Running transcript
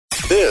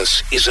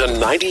This is a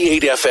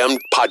 98 FM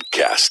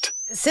podcast.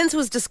 Since it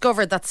was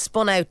discovered that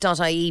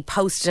Spunout.ie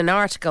posted an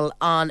article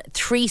on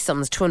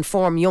threesomes to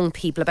inform young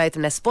people about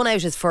them. Now,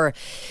 Spunout is for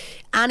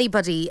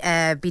anybody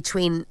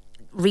between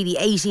really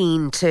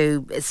 18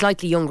 to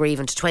slightly younger,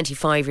 even to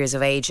 25 years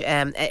of age.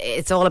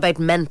 It's all about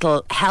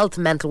mental health,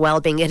 mental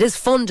well-being. It is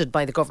funded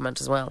by the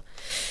government as well.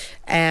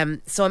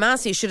 So I'm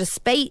asking you, should a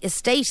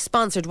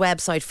state-sponsored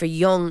website for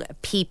young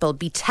people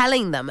be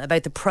telling them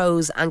about the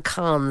pros and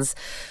cons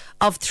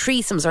of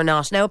threesomes or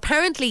not? Now,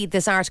 apparently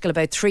this article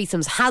about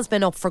threesomes has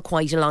been up for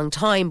quite a long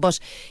time, but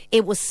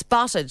it was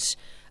spotted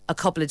a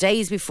couple of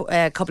days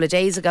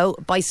ago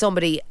by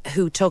somebody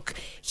who took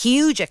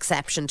huge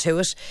exception to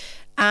it.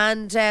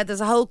 And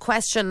there's a whole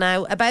question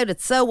now about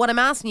it. So what I'm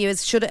asking you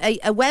is, should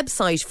a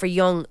website for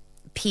young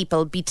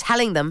people be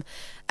telling them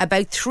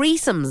about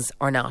threesomes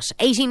or not?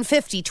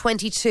 1850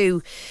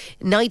 22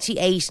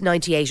 98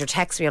 98 or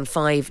text me on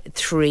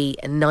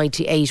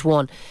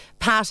 53981.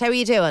 Pat, how are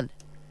you doing?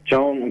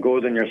 John, I'm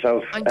good, and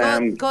yourself?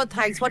 I'm good,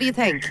 thanks. What do you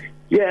think?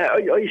 Yeah,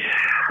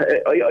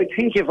 I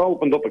think you've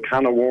opened up a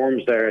can of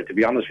worms there, to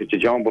be honest with you,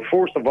 John. But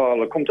first of all,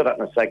 I'll come to that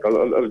in a sec.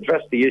 I'll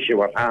address the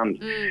issue at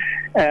hand.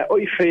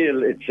 I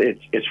feel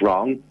it's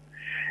wrong.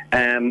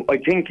 I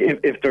think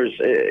if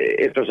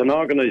there's an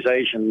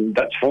organisation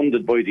that's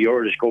funded by the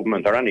Irish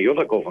government or any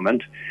other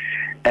government,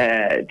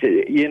 a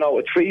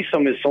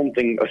threesome is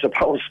something, I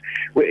suppose,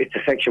 it's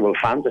a sexual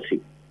fantasy.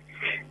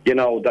 I'm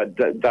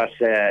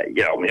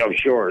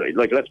sure,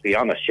 let's be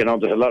honest,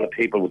 there's a lot of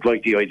people would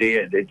like the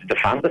idea, the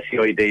fantasy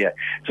idea.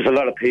 There's a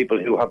lot of people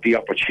who have the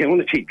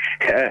opportunity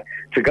to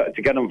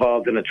get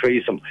involved in a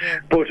threesome. Yeah.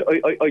 But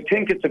I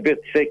think it's a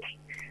bit sick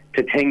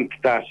to think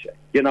that,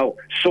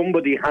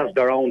 somebody has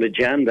their own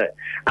agenda,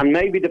 and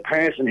maybe the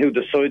person who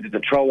decided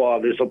to throw all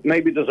this up,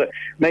 maybe there's a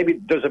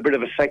bit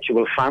of a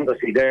sexual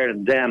fantasy there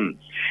in them,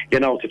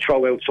 to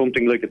throw out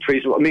something like a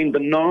threesome. I mean, the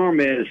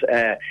norm is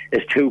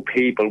two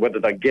people,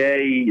 whether they're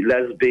gay,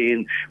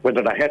 lesbian,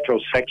 whether they're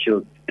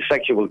heterosexual,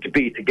 to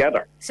be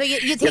together. So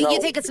you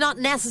think it's not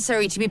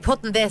necessary to be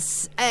putting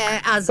this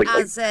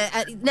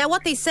now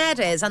what they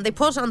said is, and they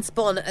put on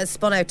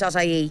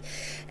Spunout.ie,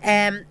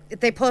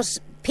 they put,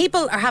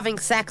 people are having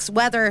sex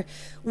whether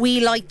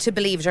we like to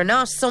believe it or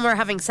not. Some are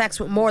having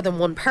sex with more than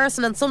one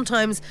person, and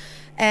sometimes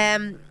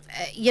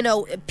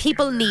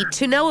people need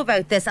to know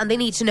about this, and they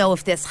need to know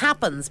if this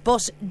happens.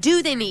 But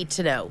do they need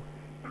to know?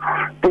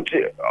 But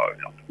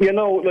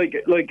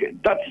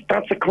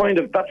that's a kind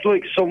of, that's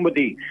like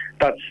somebody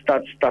that's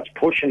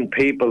pushing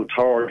people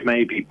towards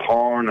maybe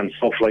porn and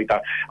stuff like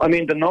that. I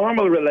mean, the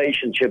normal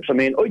relationships. I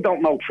mean, I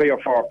don't know 3 or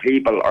 4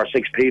 people or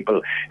 6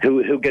 people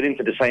who get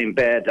into the same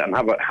bed and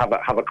have a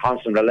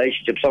constant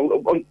relationship.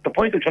 So the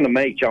point I'm trying to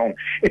make, John,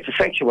 it's a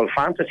sexual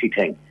fantasy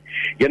thing.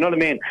 You know what I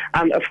mean?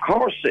 And of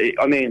course,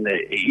 I mean,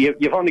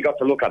 you've only got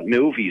to look at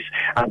movies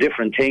and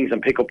different things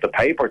and pick up the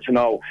paper to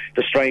know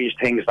the strange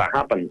things that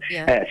happen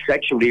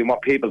sexually and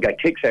what people get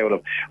kicks out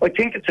of. I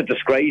think it's a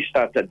disgrace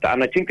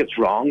and I think it's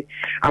wrong.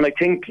 And I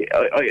think,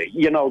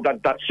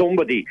 that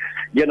somebody,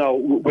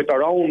 with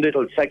their own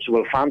little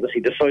sexual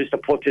fantasy decides to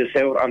put this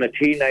out on a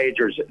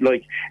teenager's,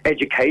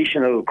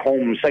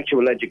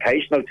 sexual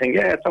educational thing.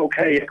 Yeah, it's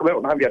okay. You go out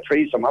and have your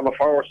threesome, have a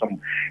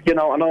foursome, and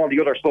all the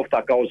other stuff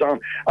that goes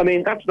on. I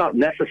mean, that's not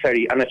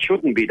necessary, and it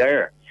shouldn't be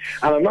there.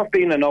 And I'm not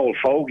being an old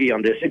fogey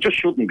on this. It just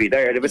shouldn't be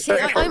there.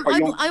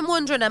 I'm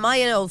wondering, am I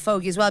an old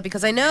fogey as well?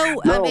 Because I know,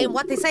 I mean,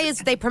 what they say is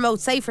they promote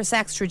safer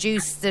sex to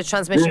reduce the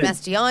transmission of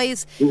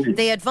STIs.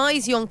 They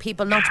advise young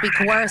people not to be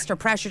coerced or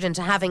pressured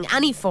into having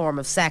any form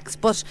of sex.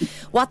 But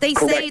what they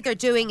say they're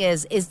doing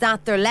is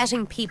that they're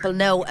letting people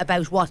know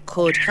about what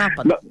could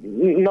happen.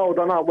 No,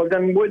 they're not. Well,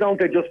 then why don't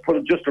they just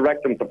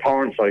direct them to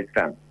porn sites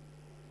then?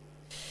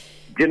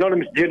 Do you know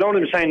what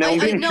I'm saying? Now, I'm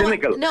being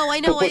cynical. No, I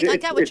know. I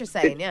get what you're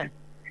saying, yeah.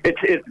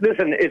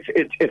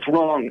 It's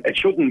wrong. It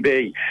shouldn't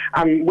be.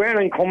 And where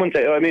I'm coming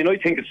to, I mean, I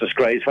think it's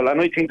disgraceful,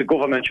 and I think the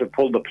government should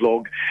pull the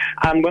plug.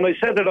 And when I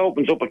said it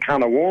opens up a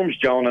can of worms,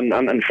 John, and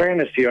in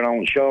fairness to your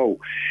own show,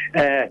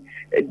 there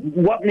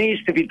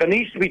needs to be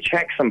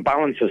checks and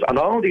balances on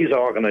all these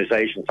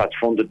organisations that's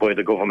funded by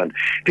the government,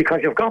 because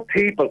you've got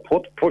people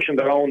pushing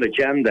their own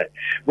agenda,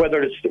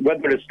 whether it's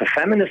the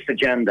feminist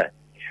agenda,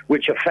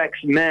 which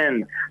affects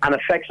men and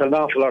affects an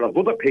awful lot of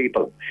other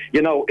people.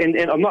 I'm not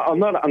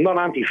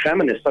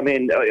anti-feminist. I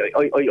mean,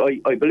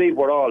 I believe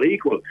we're all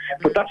equal,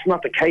 but that's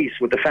not the case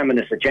with the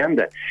feminist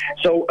agenda.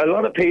 So a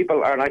lot of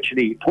people are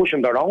actually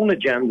pushing their own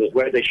agendas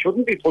where they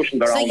shouldn't be pushing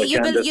their own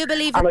agendas. So you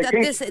believe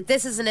that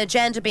this is an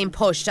agenda being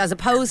pushed, as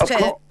opposed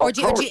to, or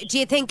do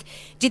you think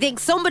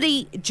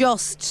somebody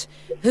just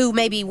who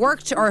maybe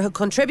worked or who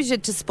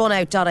contributed to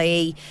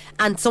Spunout.ie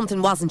and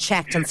something wasn't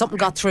checked and something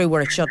got through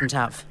where it shouldn't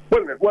have?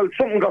 Well,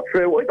 something got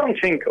through. I don't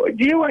think.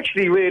 Do you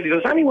actually really?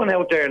 Does anyone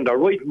out there in their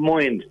right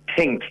mind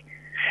think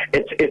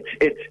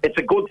it's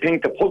a good thing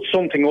to put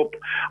something up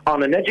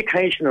on an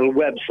educational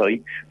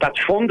website that's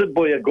funded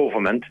by a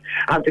government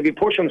and to be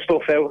pushing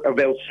stuff out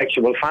about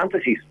sexual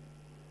fantasies?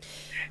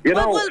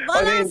 I'll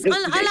ask.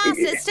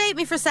 Stay with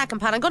me for a second,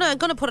 Pat. I'm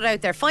going to put it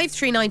out there.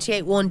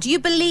 53981. Do you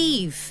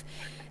believe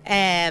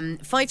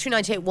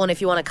 53981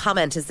 if you want to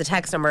comment is the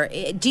text number.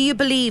 Do you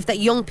believe that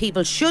young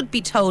people should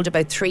be told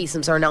about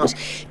threesomes or not?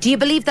 Do you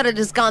believe that it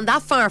has gone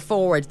that far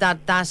forward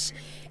that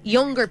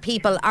younger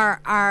people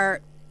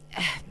are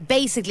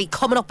basically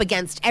coming up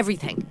against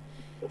everything,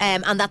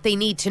 and that they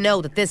need to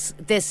know that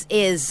this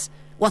is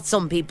what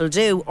some people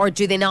do, or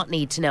do they not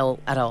need to know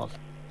at all?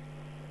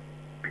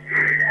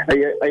 I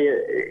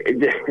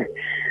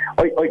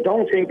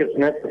don't think it's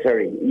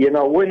necessary.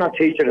 We're not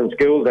teaching in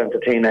schools then to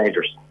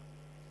teenagers.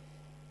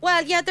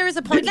 Well, yeah, there is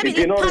a point.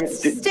 Pat,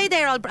 stay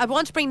there. I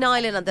want to bring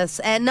Niall in on this.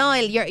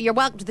 Niall, you're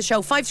welcome to the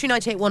show.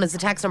 53981 is the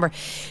text number.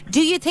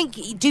 Do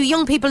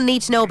young people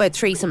need to know about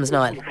threesomes,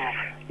 Niall?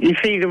 You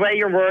see, the way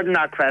you're wording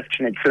that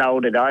question, it's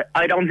loaded.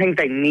 I don't think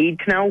they need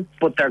to know,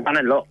 but they're going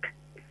to look.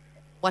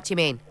 What do you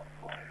mean?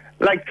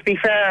 Like, to be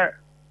fair,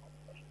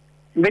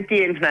 with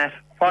the internet,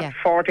 what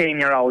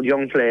 14-year-old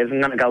young fella isn't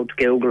going to go to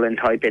Google and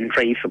type in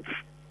threesomes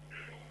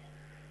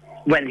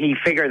when he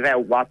figures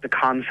out what the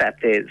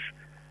concept is?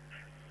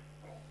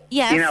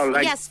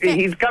 Yes,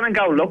 he's going to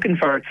go looking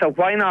for it. So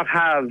why not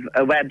have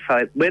a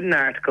website with an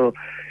article,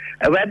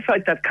 a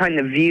website that's kind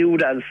of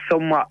viewed as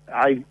somewhat,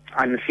 I'm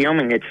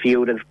assuming it's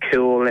viewed as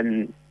cool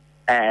and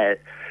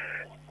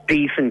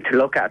decent to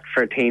look at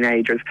for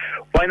teenagers.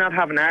 Why not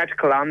have an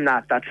article on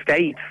that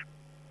states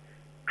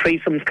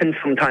threesomes can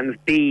sometimes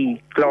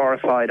be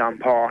glorified on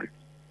porn,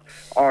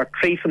 or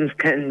threesomes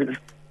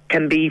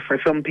can be for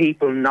some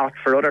people, not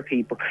for other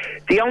people.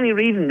 The only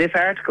reason this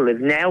article is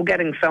now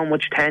getting so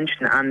much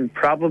attention and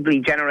probably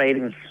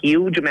generating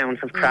huge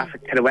amounts of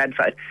traffic to the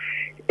website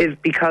is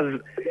because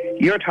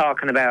you're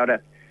talking about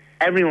it,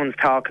 everyone's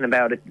talking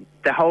about it,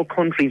 the whole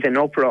country's in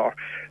uproar.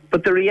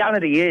 But the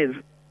reality is,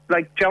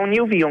 like, Joan,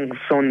 you've a young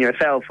son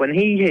yourself. When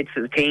he hits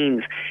his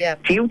teens,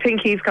 do you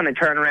think he's going to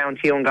turn around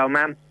to you and go,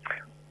 "Ma'am,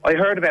 I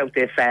heard about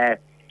this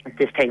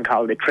thing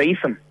called a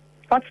threesome.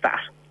 What's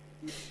that?"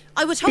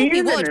 I would hope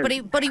he would,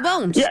 but he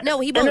won't. Yeah, no,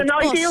 he won't. In an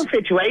ideal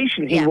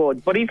situation, he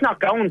would, but he's not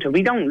going to.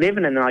 We don't live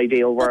in an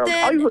ideal world.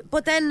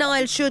 But then,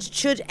 Niall,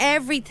 should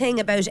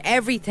everything about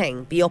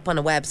everything be up on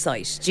a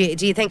website?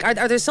 Do you think? Are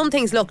there some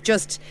things? Look,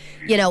 just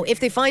if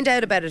they find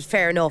out about it,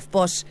 fair enough.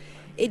 But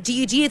do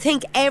you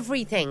think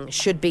everything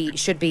should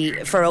be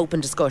for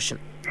open discussion?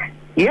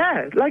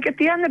 Yeah, like at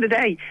the end of the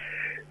day.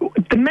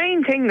 The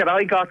main thing that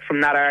I got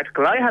from that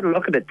article, I had a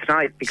look at it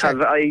tonight because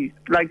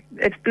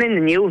it's been in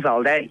the news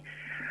all day.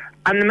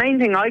 And the main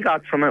thing I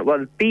got from it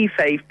was be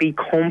safe, be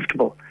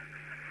comfortable,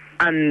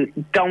 and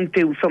don't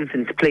do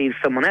something to please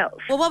someone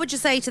else. Well, what would you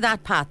say to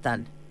that, Pat,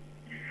 then?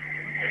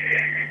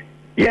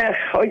 Yeah,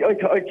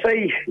 I'd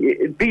say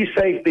be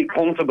safe, be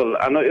comfortable.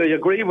 And I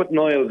agree with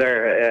Niall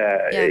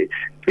there.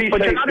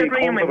 But you're not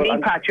agreeing with me,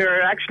 Pat.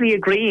 You're actually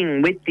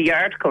agreeing with the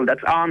article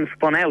that's on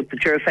Spunout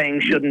that you're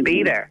saying shouldn't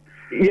be there.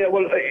 Yeah,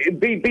 well,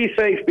 be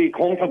safe, be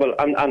comfortable,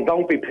 and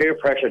don't be peer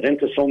pressured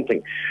into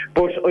something.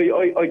 But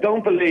I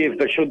don't believe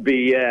there should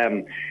be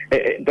a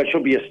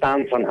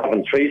stance on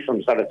having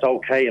threesomes, that it's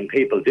okay and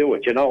people do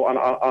it.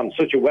 On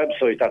such a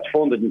website that's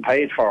funded and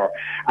paid for,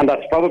 and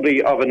that's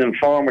probably of an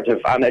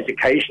informative and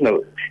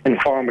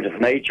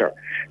informative nature,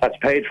 that's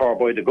paid for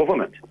by the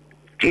government.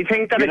 Do you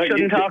think that it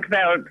shouldn't talk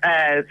about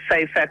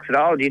safe sex at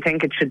all? Do you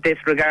think it should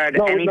disregard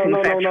anything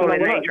sexual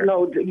in nature?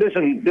 No,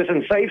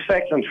 listen, safe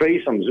sex and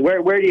threesomes,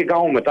 where are you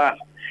going with that?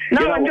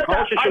 I'm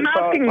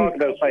talking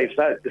about safe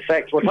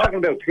sex. We're talking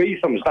about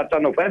threesomes that's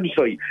on a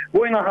website.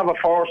 Why not have a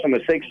foursome, a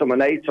sixsome,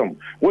 an eightsome?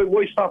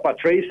 Why stop at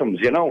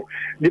threesomes, by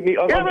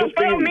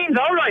all means,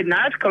 I'll write an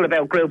article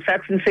about group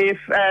sex and see if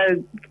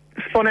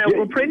Spunout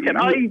will print it.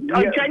 I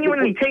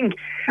genuinely think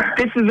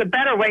this is a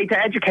better way to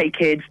educate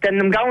kids than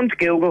them going to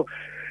Google,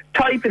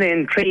 typing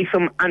in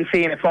threesome and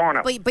seeing a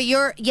porno. But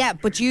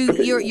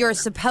you're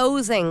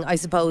supposing, I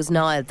suppose,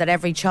 Niall, that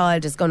every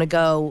child is going to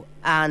go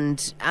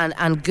and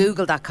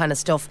Google that kind of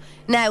stuff.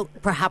 Now,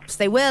 perhaps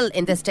they will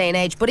in this day and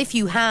age, but if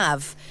you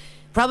have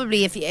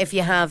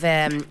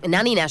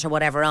Nanny Net or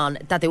whatever on,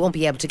 that they won't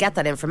be able to get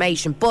that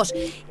information. But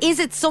is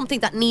it something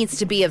that needs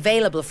to be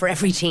available for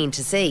every teen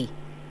to see,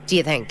 do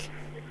you think?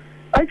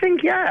 I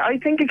think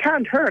it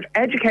can't hurt.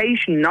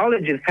 Education,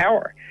 knowledge is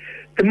power.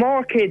 The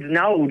more kids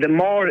know, the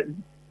more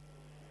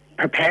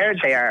prepared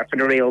they are for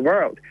the real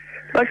world.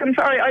 Like, I'm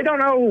sorry, I don't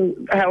know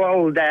how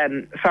old,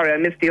 sorry, I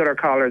missed the other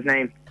caller's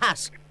name.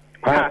 Pat.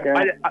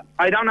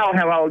 I don't know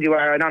how old you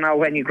are, I don't know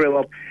when you grew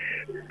up,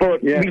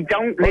 but we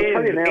don't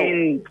live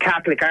in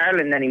Catholic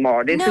Ireland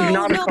anymore. This is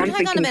not a country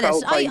hang on a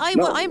minute.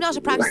 I'm not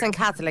a practicing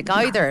Catholic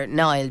either,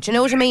 Niall. Do you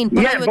know what I mean?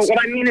 But but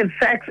what I mean is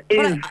sex is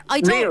real.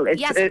 I know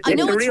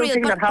it's real,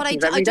 but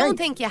I don't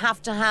think you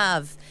have to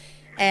have...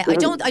 I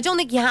don't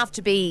think you have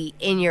to be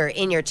in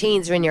your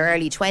teens or in your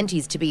early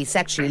 20s to be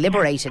sexually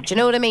liberated. Do you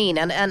know what I mean?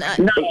 No,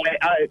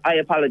 I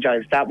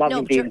apologise. That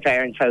wasn't the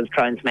inference I was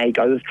trying to make.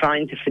 I was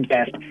trying to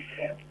suggest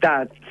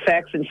that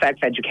sex and sex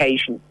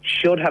education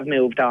should have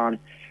moved on.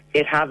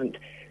 It hasn't.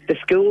 The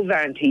schools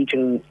aren't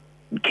teaching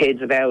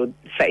kids about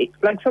safe.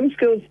 Like, some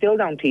schools still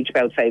don't teach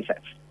about safe sex.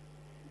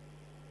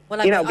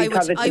 Well,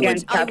 because it's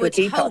against Catholic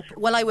ethos.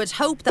 I would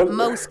hope that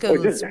most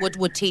schools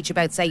would teach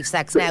about safe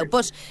sex now.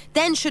 But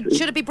then should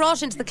it be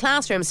brought into the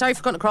classroom? Sorry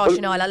for cutting across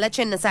you, Niall. I'll let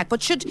you in a sec.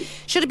 But should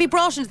it be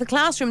brought into the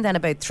classroom then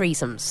about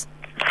threesomes?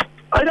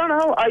 I don't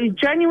know.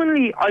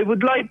 I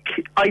would like,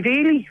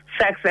 ideally,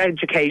 sex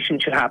education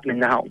should happen in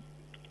the home.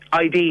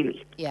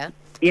 Ideally. Yeah.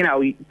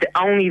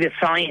 Only the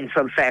science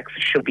of sex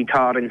should be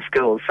taught in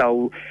school.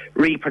 So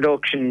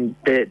reproduction,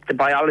 the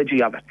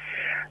biology of it.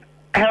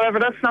 However,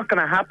 that's not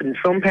going to happen.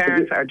 Some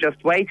parents are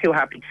just way too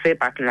happy to sit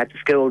back and let the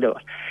school do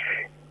it.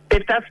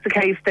 If that's the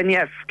case, then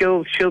yes,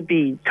 schools should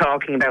be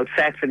talking about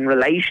sex and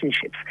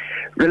relationships.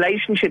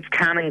 Relationships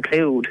can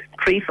include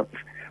threesomes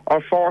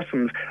or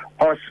foursomes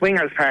or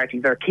swingers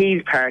parties or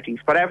keys parties,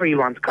 whatever you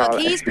want to call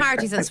it. Keys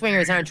parties and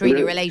swingers aren't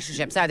really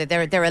relationships, are they?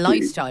 They're a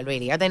lifestyle,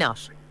 really, are they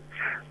not?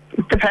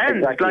 It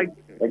depends. Exactly.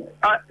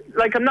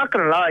 I'm not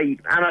going to lie,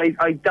 and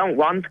I don't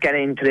want to get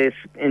into this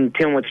in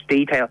too much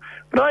detail,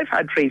 but I've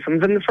had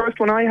threesomes, and the first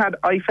one I had,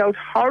 I felt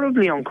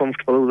horribly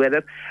uncomfortable with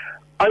it.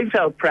 I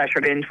felt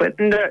pressured into it,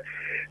 and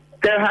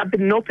there had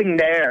been nothing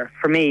there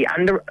for me.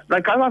 And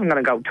I wasn't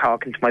going to go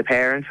talking to my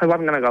parents. I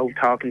wasn't going to go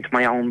talking to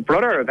my own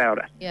brother about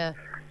it. Yeah.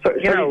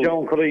 Sorry,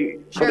 Joan, could I...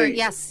 Sure,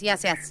 yes.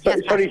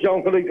 Sorry,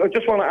 Joan, I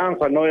just want to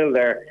answer Niall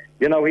there.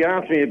 He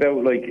asked me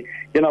about,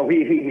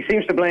 he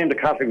seems to blame the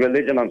Catholic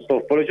religion and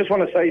stuff, but I just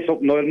want to say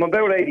something, Niall. I'm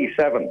about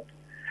 87,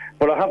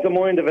 but I have the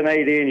mind of an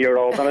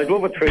 18-year-old, and I'd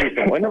love a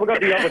threesome. I never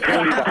got the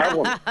opportunity to have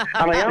one.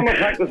 And I am a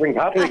practicing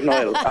Catholic,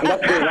 Niall, and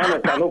that's being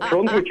honest and up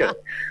front with you.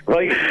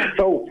 Right?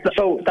 So that's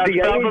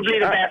probably the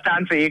best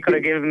answer you could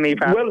have given me,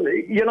 Pat. Well,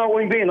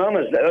 I'm being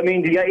honest. I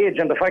mean, the age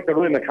and the fact that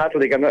I'm a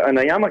Catholic, and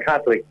I am a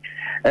Catholic,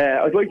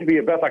 I'd like to be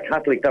a better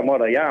Catholic than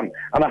what I am,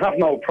 and I have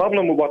no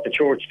problem with what the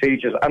church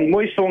teaches. And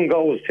my son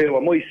goes to,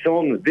 and my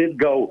sons did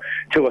go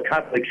to a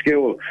Catholic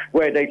school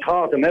where they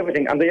taught them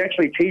everything, and they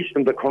actually teach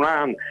them the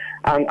Quran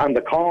and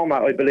the Karma,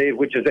 I believe,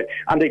 which is it,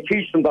 and they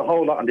teach them the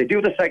whole lot, and they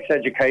do the sex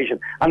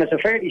education, and it's a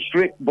fairly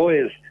strict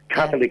boys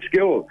Catholic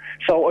school.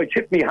 So I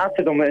tip my hat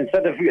to them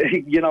instead of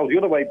the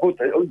other way. But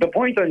the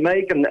point I'm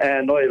making,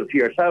 Niall, to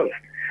yourself.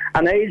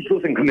 And age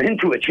doesn't come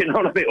into it, you know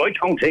what I mean? I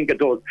don't think it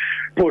does.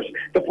 But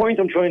the point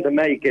I'm trying to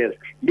make is,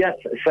 yes,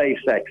 safe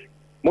sex.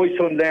 My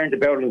son learned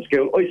about it in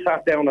school. I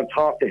sat down and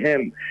talked to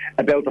him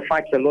about the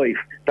facts of life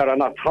that are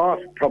not taught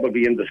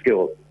probably in the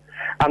school.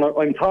 And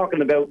I'm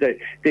talking about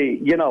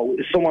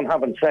someone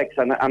having sex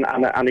and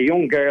a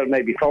young girl,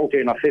 maybe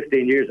 14 or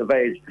 15 years of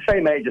age, the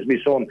same age as my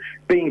son,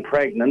 being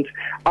pregnant,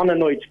 on a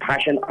night's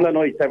passion, on a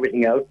night's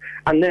everything else,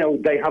 and now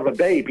they have a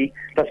baby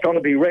that's going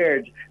to be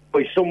reared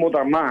by some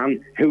other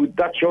man who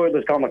that child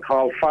is going to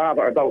call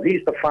father, although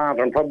he's the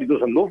father and probably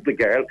doesn't love the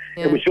girl.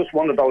 Yeah. It was just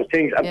one of those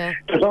things. And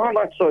there's all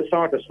that sort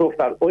of stuff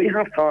that I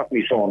have taught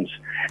my sons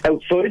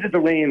outside of the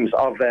realms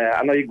of,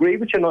 and I agree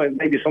with you now,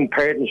 maybe some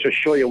parents just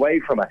shy away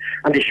from it,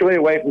 and they shy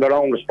away from their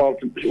own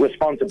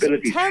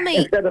responsibilities. Tell me...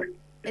 Instead of,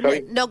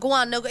 sorry? No, go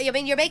on. No, I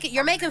mean, you're making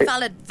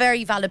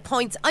very valid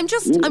points. I'm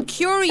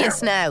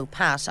curious now,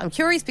 Pat. I'm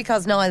curious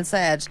because Niall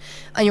said,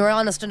 and you were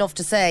honest enough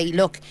to say,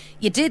 look,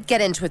 you did get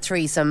into a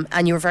threesome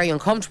and you were very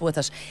uncomfortable with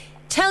it.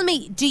 Tell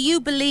me, do you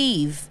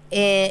believe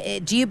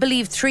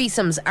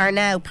threesomes are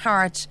now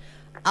part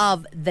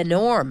of the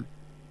norm?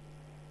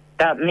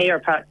 That me or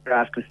Pat you're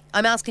asking?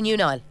 I'm asking you,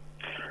 Niall.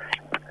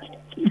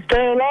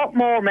 They're a lot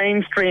more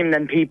mainstream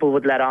than people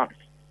would let on.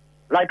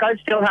 Like, I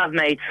still have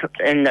mates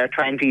in their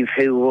 20s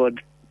who would,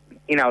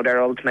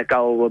 their ultimate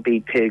goal would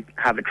be to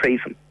have a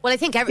threesome. Well, I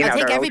think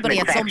everybody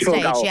at some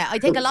stage, goal. Yeah. I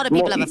think a lot of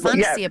people have a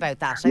fantasy about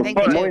that. I think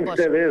mine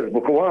still is,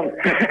 but go on.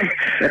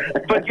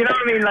 But you know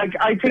what I mean? Like,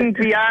 I think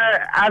we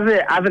are,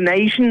 as a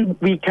nation,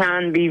 we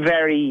can be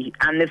very,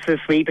 and this is a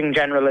sweeping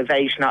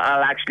generalisation,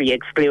 I'll actually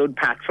exclude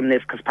Pat from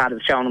this because Pat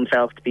has shown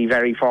himself to be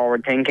very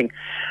forward-thinking.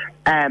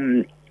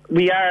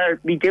 We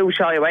do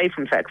shy away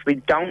from sex. We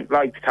don't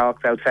like to talk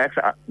about sex.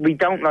 We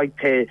don't like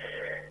to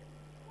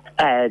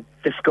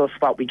discuss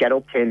what we get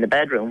up to in the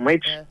bedroom,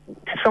 which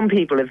to some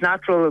people is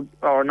natural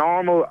or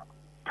normal.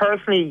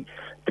 Personally,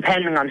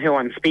 depending on who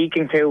I'm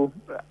speaking to,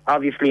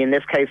 obviously in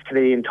this case to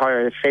the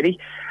entire city,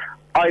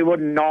 I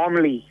wouldn't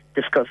normally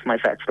discuss my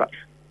sex life.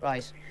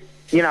 Right.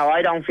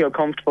 I don't feel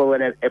comfortable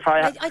with it.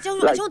 I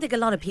don't think a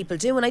lot of people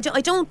do, and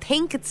I don't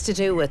think it's to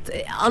do with,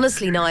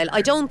 honestly, Niall,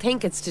 I don't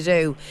think it's to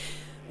do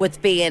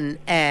with being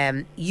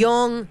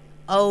young,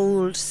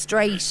 old,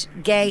 straight,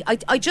 gay.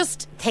 I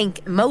just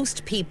think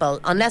most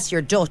people, unless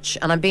you're Dutch,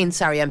 and I'm being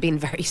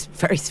very,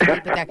 very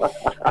stupid there, but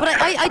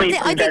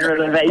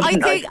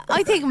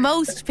I think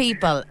most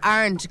people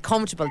aren't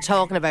comfortable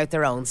talking about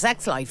their own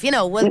sex life.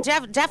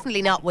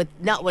 Definitely not with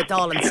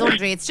all and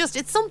sundry.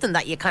 It's something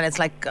that you kind of, it's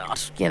like,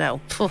 God,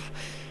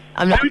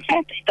 I'm not.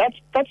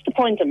 That's the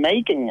point I'm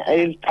making,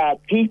 is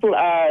that people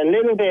are a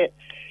little bit.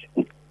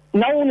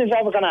 No one is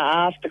ever going to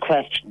ask the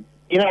question.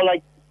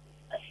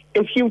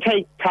 If you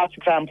take Pat's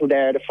example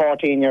there, the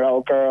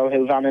 14-year-old girl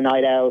who's on a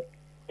night out,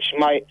 she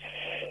might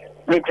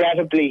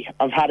regrettably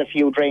have had a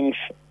few drinks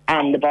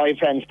and the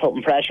boyfriend's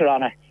putting pressure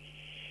on her.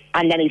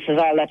 And then he says,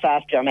 let's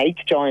ask your mate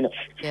to join us.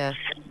 Yeah.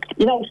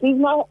 You know, she's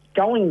not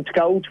going to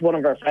go to one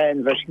of her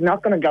friends, or she's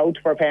not going to go to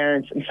her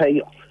parents and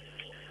say,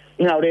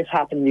 you know, this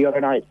happened the other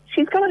night.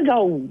 She's going to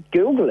go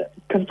Google it,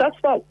 because that's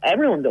what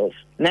everyone does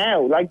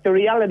now. Like, the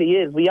reality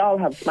is, we all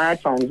have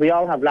smartphones, we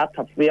all have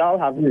laptops, we all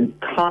have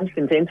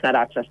constant internet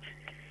access.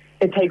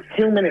 It takes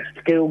 2 minutes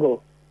to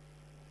Google.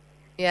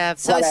 Yeah.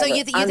 So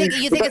you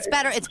think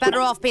it's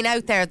better off being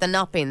out there than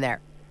not being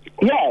there?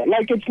 Yeah,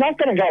 like, it's not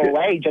going to go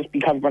away just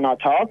because we're not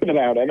talking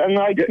about it. And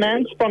I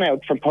commend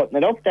Spunout for putting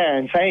it up there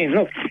and saying,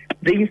 look,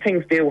 these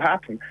things do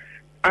happen.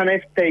 And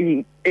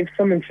if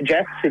someone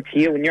suggests it to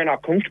you and you're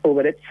not comfortable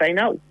with it, say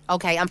no.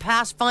 Okay, and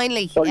Pat,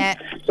 finally... I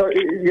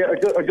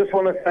just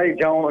want to say,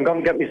 Joan, I'm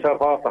going to get myself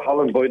off the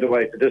Holland, by the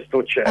way, to this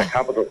Dutch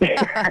capital.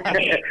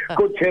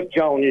 Good tip,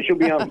 Joan, you should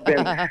be on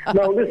spin.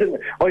 No, listen,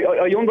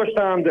 I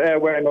understand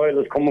where Niall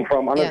is coming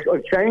from, and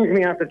I've changed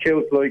my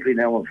attitude slightly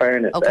now, in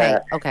fairness. Okay.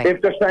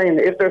 If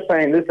they're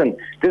saying, listen,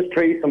 this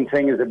threesome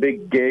thing is a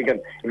big gig, and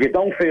if you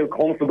don't feel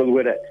comfortable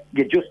with it,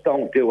 you just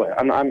don't do it.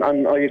 And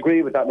I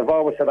agree with that, and I've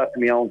always said that to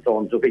my own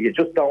sons, okay, you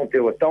just don't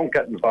do it, don't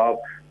get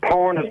involved.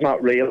 Porn is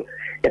not real.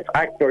 It's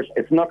actors.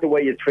 It's not the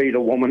way you treat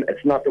a woman.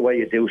 It's not the way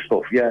you do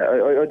stuff. Yeah,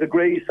 I'd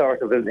agree,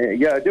 sort of.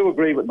 Yeah, I do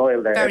agree with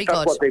Niall there. Very That's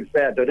good. what they've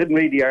said. I didn't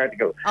read the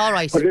article. All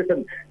right. But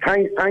listen,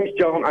 thanks,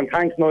 John, and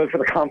thanks, Niall, for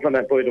the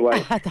compliment, by the way.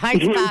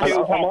 Thanks, Pat. I'm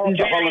on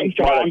to Holland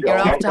tomorrow, You're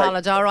John. off to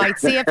Holland. All right.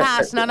 See you,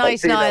 Pat. No,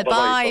 nice, See you Niall.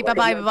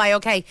 then. Bye.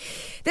 Okay.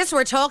 This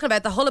we're talking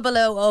about the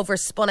hullabaloo over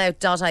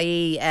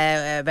Spunout.ie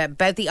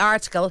about the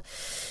article.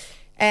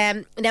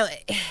 Now,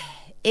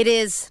 it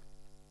is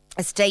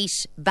a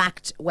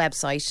state-backed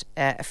website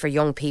for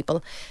young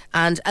people,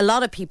 and a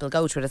lot of people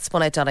go to it at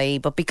Spunout.ie,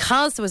 but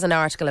because there was an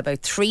article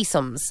about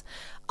threesomes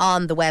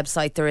on the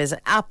website, there is an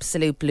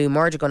absolute blue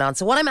murder going on.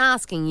 So what I'm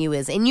asking you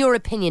is, in your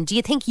opinion, do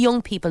you think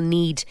young people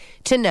need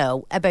to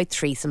know about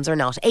threesomes or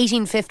not?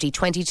 1850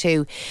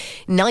 22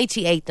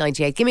 98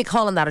 98. Give me a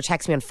call on that, or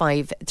text me on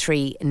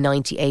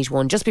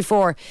 53981. Just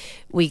before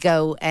we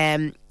go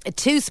to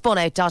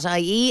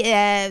Spunout.ie,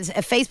 a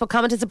Facebook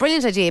comment, it's a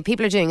brilliant idea,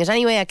 people are doing it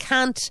anyway. I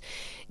can't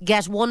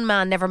get one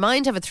man, never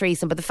mind have a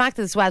threesome, but the fact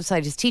that this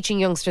website is teaching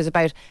youngsters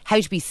about how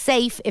to be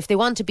safe if they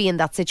want to be in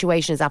that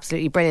situation is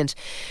absolutely brilliant.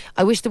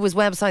 I wish there was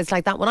websites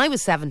like that when I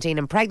was 17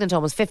 and pregnant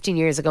almost 15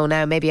 years ago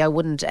now. Maybe I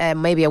would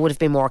have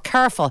been more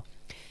careful.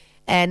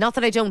 Not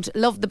that I don't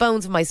love the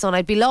bones of my son,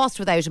 I'd be lost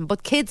without him,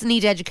 but kids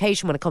need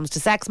education when it comes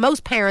to sex.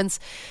 Most parents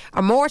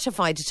are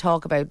mortified to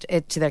talk about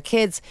it to their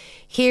kids.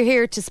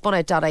 Here to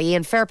Spunout.ie,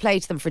 and fair play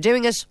to them for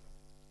doing it.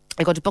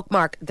 I go to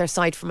bookmark their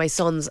site for my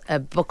son's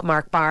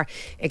bookmark bar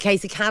in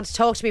case he can't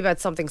talk to me about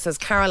something, says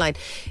Caroline.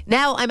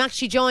 Now I'm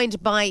actually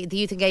joined by the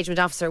Youth Engagement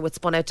Officer with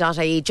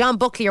Spunout.ie, John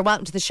Buckley. You're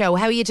welcome to the show.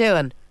 How are you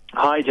doing?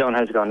 Hi, John.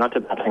 How's it going? Not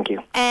too bad, thank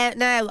you.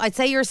 Now, I'd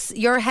say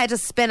your head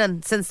is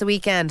spinning since the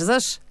weekend, is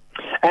it?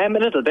 A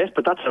little bit,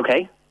 but that's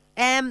okay.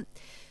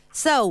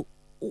 So,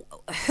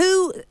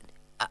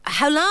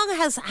 how long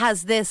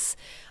has this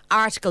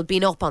article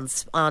been up on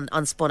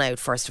Spunout,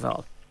 first of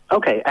all?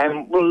 Okay,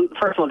 well,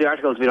 first of all, the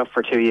article's been up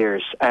for 2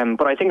 years,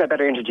 but I think I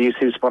better introduce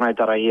who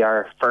Spunout.ie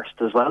are first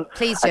as well.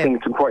 Please do. I think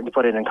it's important to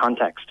put it in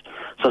context.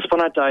 So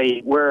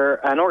Spunout.ie, we're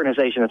an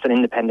organisation that's an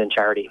independent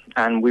charity,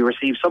 and we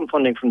receive some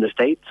funding from the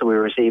state, so we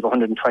receive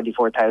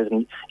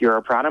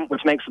 €124,000 per annum,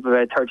 which makes up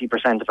about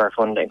 30% of our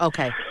funding.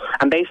 Okay.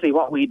 And basically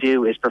what we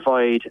do is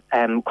provide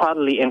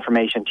quality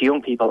information to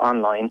young people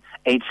online,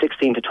 aged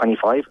 16 to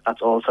 25.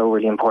 That's also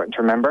really important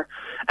to remember.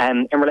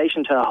 In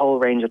relation to a whole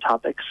range of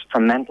topics,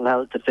 from mental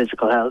health to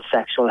physical health,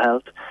 sexual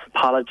health,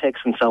 politics,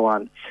 and so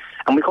on.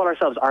 And we call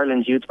ourselves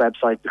Ireland's youth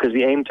website because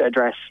we aim to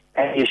address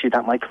any issue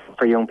that might come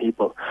for young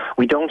people.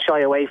 We don't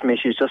shy away from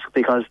issues just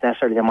because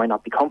necessarily they might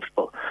not be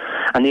comfortable.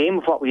 And the aim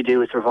of what we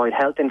do is to provide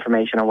health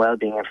information and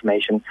well-being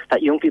information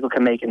that young people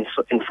can make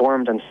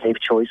informed and safe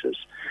choices.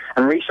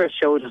 And research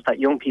shows us that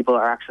young people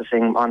are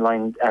accessing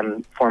online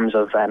forms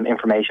of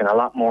information a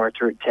lot more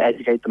to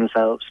educate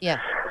themselves. Yeah.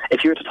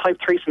 If you were to type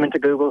threesome into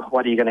Google,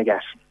 what are you going to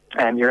get?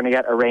 You're going to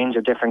get a range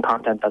of different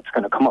content that's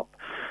going to come up.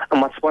 And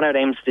what Spunout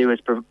aims to do is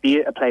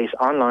be a place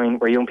online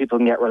where young people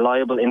can get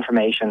reliable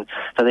information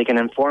so they can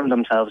inform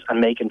themselves and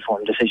make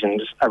informed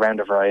decisions around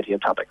a variety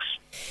of topics.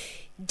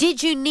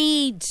 Did you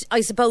need,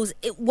 I suppose,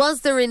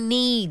 was there a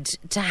need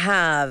to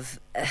have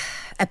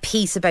a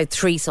piece about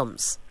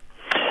threesomes?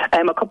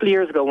 A couple of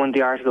years ago when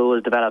the article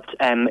was developed,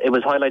 it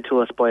was highlighted to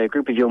us by a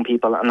group of young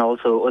people and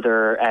also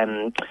other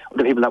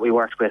people that we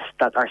worked with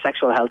that our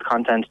sexual health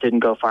content didn't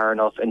go far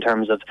enough in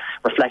terms of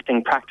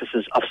reflecting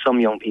practices of some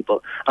young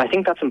people. And I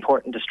think that's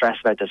important to stress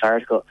about this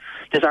article.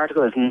 This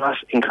article is not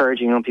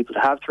encouraging young people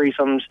to have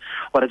threesomes.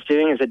 What it's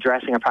doing is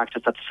addressing a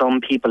practice that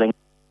some people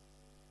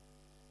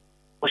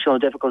emotional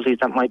difficulties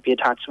that might be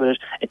attached with it.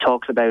 It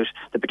talks about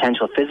the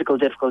potential physical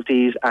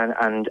difficulties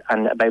and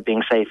about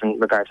being safe in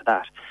regard to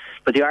that.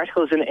 But the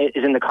article is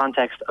in the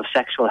context of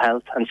sexual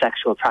health and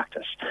sexual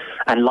practice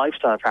and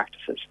lifestyle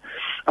practices.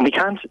 And we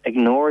can't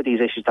ignore these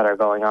issues that are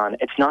going on.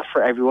 It's not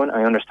for everyone,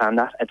 I understand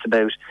that. It's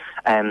about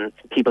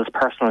people's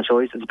personal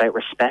choice. It's about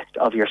respect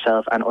of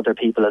yourself and other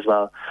people as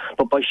well.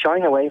 But by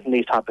shying away from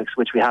these topics,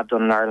 which we have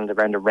done in Ireland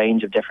around a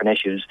range of different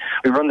issues,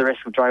 we run the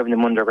risk of driving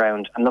them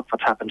underground, and look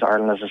what's happened to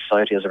Ireland as a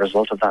society as a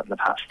result of that in the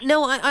past.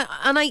 No,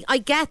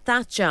 I get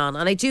that, John,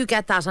 and I do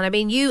get that. And I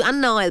mean, you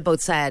and Niall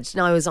both said,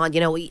 Niall was on,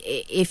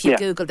 if you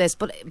Google this,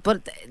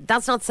 but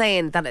that's not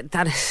saying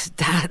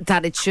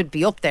that it should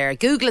be up there.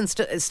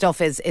 Googling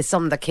stuff is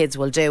something that kids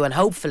will do, and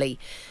hopefully,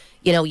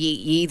 you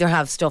either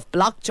have stuff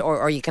blocked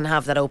or you can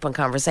have that open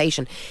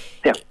conversation.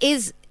 Yeah.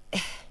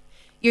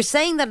 You're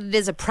saying that it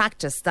is a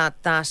practice that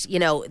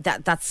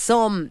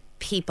some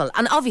people,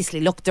 and obviously,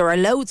 look, there are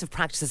loads of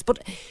practices, but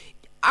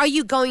are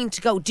you going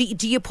to go? Do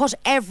you put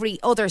every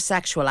other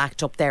sexual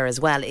act up there as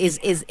well? Do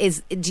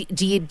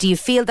you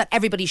feel that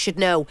everybody should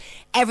know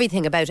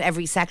everything about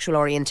every sexual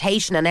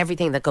orientation and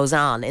everything that goes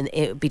on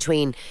in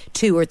between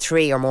 2 or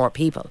 3 or more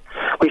people?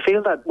 We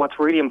feel that what's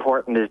really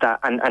important is that,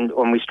 and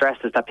when we stress,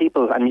 is that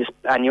people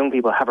and young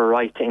people have a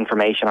right to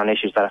information on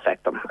issues that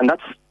affect them. And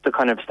that's the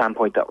kind of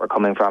standpoint that we're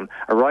coming from.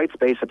 A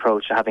rights-based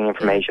approach to having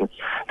information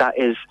that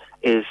is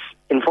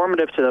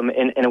informative to them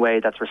in a way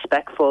that's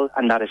respectful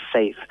and that is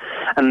safe.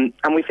 And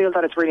we feel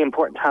that it's really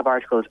important to have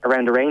articles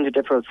around a range of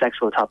different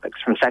sexual topics,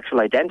 from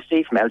sexual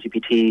identity, from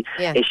LGBT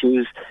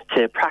issues,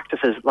 to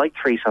practices like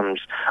threesomes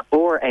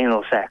or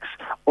anal sex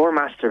or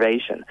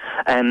masturbation.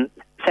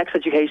 Sex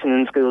education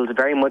in schools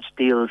very much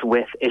deals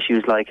with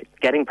issues like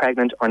getting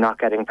pregnant or not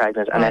getting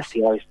pregnant and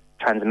STI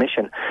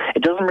transmission.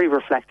 It doesn't really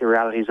reflect the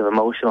realities of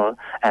emotional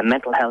and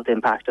mental health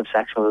impact of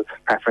sexual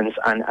preference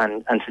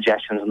and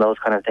suggestions and those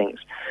kind of things.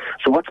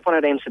 So what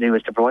Spunout aims to do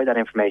is to provide that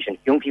information.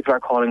 Young people are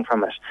calling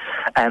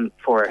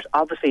for it.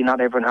 Obviously, not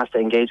everyone has to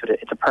engage with it.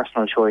 It's a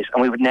personal choice,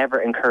 and we would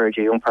never encourage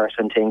a young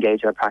person to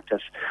engage in a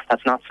practice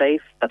that's not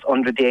safe, that's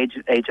under the age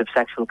of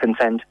sexual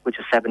consent, which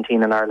is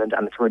 17 in Ireland,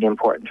 and it's really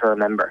important to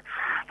remember.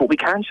 But we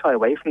can't shy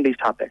away from these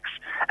topics.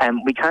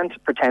 We can't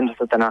pretend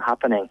that they're not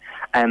happening,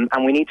 and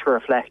we need to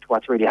reflect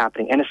what's really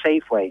happening in a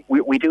safe way.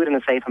 We do it in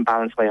a safe and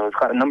balanced way, and we've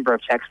got a number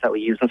of checks that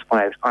we use in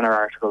Spunout on our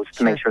articles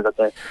to make sure that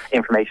the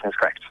information is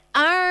correct.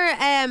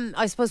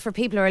 I suppose for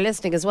people who are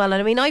listening as well,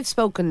 and I mean, I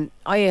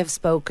have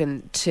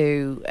spoken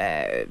to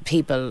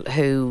people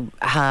who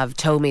have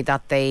told me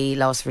that they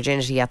lost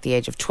virginity at the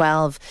age of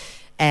 12,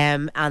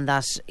 and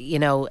that a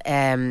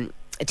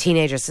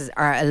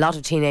lot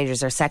of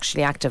teenagers are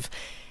sexually active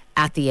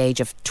at the age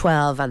of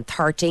 12 and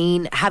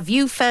 13. Have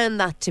you found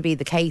that to be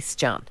the case,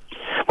 John?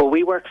 Well,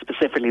 we work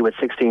specifically with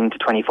 16 to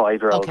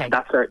 25-year-olds. Okay.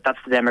 That's the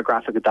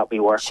demographic that we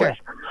work with.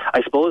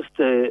 I suppose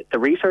the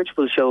research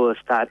will show us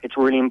that it's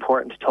really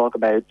important to talk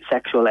about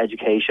sexual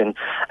education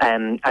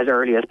as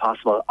early as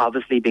possible,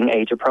 obviously being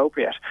age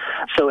appropriate.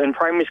 So in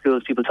primary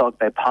schools, people talk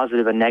about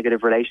positive and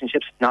negative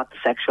relationships, not the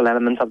sexual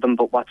elements of them,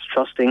 but what's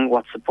trusting,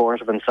 what's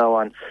supportive, and so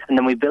on. And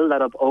then we build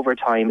that up over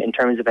time in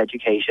terms of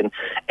education,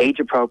 age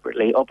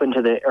appropriately, up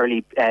into the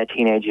early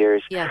teenage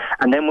years. Yeah.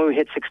 And then when we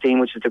hit 16,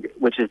 which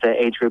is the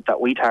age group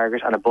that we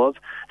target and above,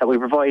 that we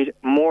provide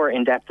more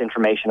in-depth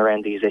information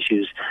around these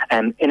issues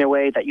in a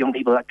way that young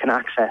people can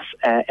access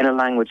in a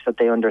language that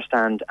they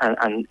understand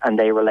and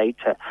they relate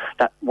to,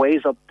 that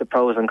weighs up the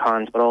pros and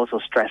cons but also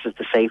stresses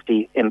the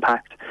safety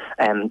impact,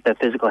 the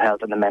physical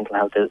health and the mental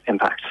health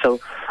impact. So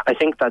I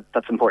think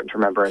that's important to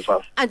remember as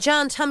well. And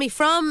John, tell me,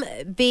 from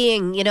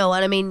being, and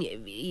I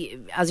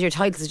mean, as your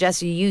title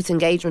suggests, you're youth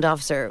engagement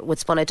officer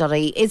with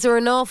Spunout.ie, is there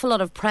an awful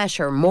lot of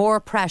pressure, more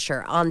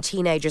pressure on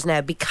teenagers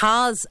now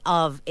because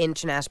of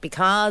internet,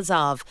 because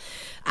of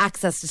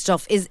access to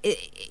stuff?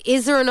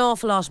 Is there an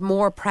awful lot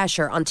more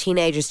pressure on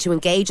teenagers to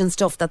engage in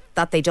stuff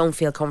that they don't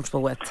feel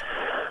comfortable with?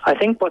 I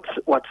think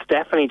what's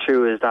definitely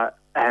true is that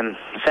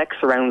sex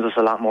surrounds us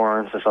a lot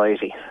more in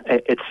society.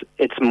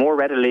 It's more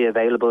readily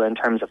available in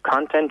terms of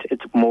content.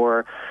 It's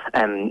more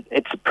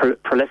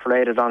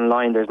proliferated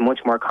online. There's much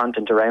more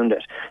content around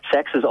it.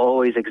 Sex has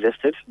always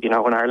existed. In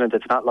Ireland,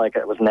 it's not like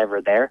it was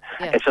never there.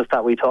 Yeah. It's just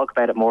that we talk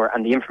about it more,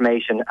 and the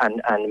information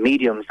and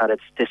mediums that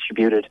it's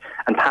distributed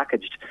and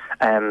packaged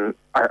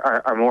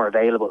are more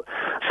available.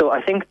 So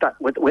I think that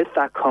with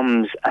that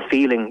comes a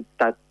feeling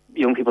that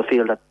young people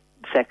feel that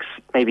sex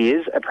maybe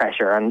is a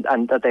pressure and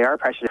that they are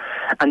pressured.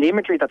 And the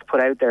imagery that's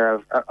put out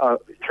there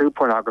through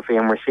pornography,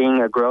 and we're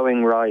seeing a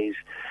growing rise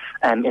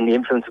in the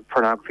influence of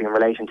pornography in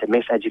relation to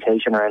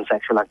miseducation around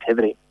sexual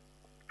activity.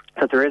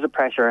 So there is a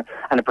pressure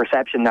and a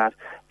perception that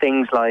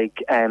things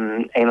like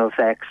anal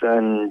sex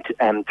and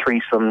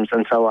threesomes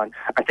and so on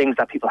are things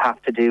that people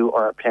have to do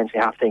or potentially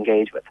have to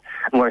engage with.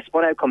 And where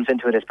Spunout comes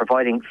into it is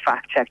providing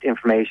fact-checked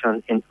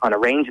information on a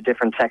range of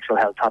different sexual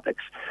health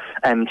topics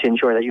to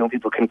ensure that young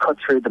people can cut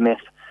through the myth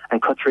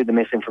and cut through the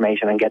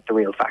misinformation and get the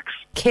real facts.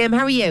 Kim,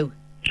 how are you?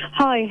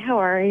 Hi, how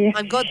are you?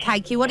 I'm good,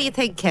 thank you. What do you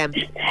think, Kim?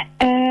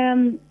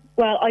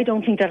 Well, I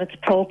don't think that it's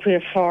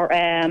appropriate for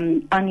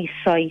any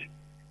site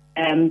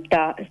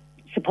that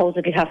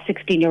supposedly have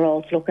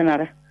 16-year-olds looking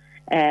at it.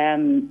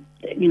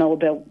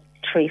 About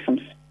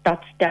threesomes.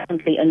 That's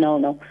definitely a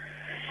no-no.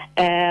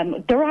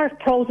 There are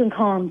pros and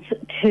cons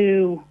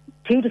to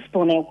the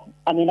Spunout.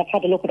 I mean, I've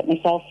had a look at it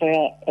myself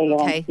earlier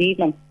on this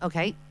evening.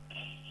 Okay.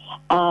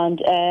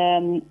 And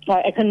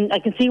I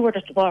can see where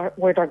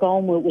they're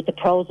going with the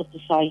pros of the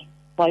site,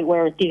 right,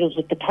 where it deals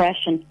with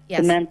depression,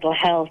 the mental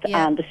health,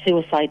 and the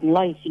suicide in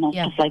life,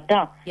 stuff like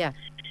that. Yeah.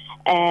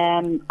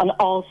 And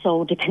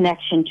also the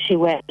connection to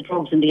the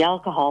drugs and the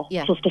alcohol,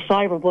 plus the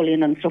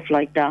cyberbullying and stuff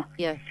like that.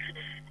 Yeah.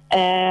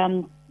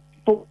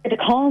 But the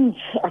cons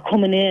are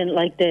coming in,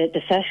 like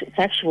the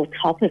sexual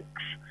topics.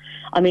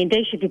 I mean,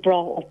 they should be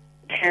brought up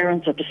to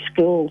parents or to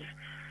schools.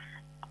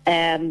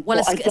 Well,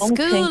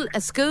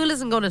 a school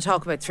isn't going to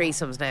talk about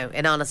threesomes now,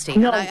 in honesty.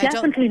 No,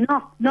 definitely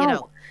not.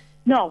 No,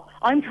 no.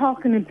 I'm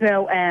talking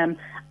about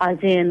as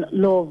in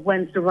love.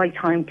 When's the right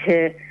time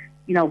to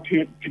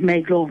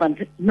make love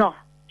and not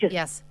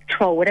just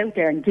throw it out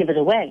there and give it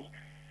away.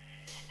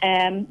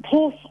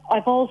 Plus,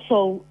 I've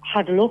also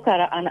had a look at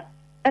it, and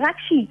it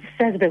actually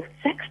says about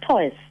sex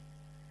toys.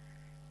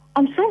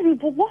 I'm sorry,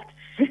 but what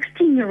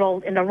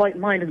 16-year-old in their right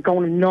mind is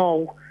going to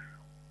know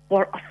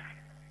what a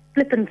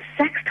flipping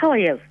sex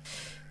toy is?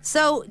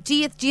 So, do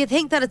you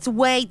think that there's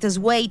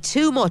way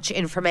too much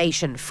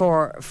information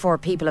for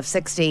people of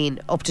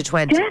 16 up to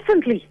 20?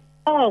 Definitely.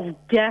 Oh,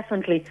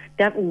 definitely.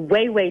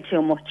 Way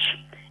too much.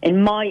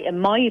 In my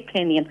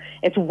opinion,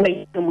 it's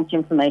way too much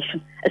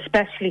information,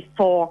 especially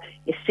for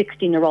a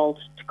 16-year-old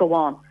to go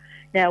on.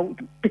 Now,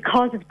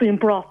 because it's being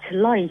brought to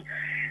light,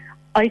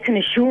 I can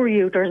assure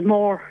you there's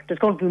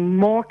going to be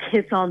more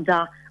kids on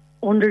that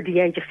under the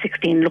age of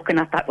 16 looking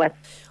at that web.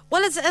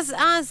 Well,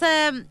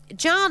 as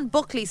John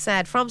Buckley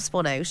said from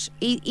Spunout,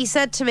 he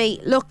said to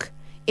me, look,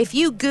 if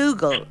you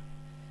Google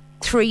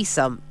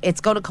threesome, it's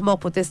going to come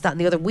up with this, that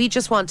and the other. We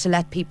just want to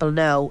let people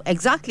know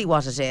exactly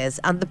what it is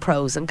and the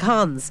pros and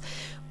cons.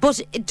 But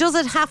does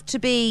it have to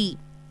be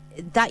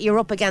that you're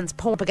up against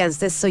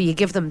this, so you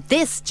give them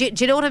this? Do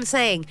you know what I'm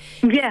saying?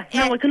 Yeah,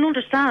 no, I can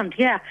understand,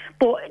 yeah.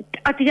 But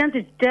at the end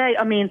of the day,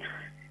 I mean,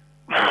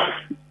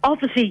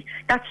 obviously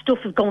that stuff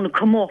is going to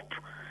come up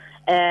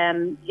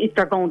if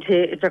they're going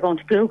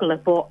to Google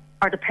it. But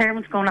are the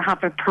parents going to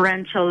have a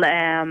parental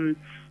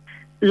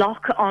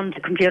lock on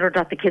the computer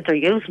that the kids are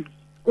using?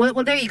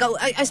 Well, there you go.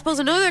 I suppose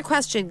another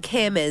question,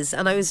 Kim, is,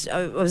 and I was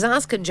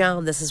asking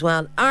John this as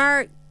well,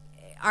 are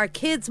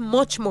kids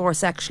much more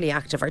sexually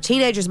active? Are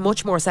teenagers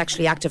much more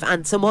sexually active,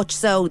 and so much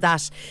so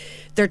that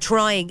they're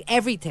trying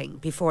everything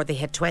before they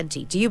hit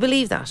 20? Do you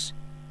believe that?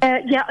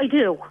 Yeah, I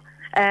do.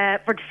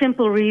 For the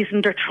simple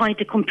reason they're trying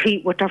to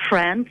compete with their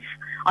friends.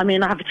 I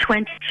mean, I have a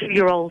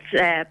 22-year-old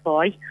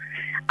boy,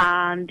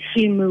 and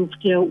he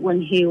moved out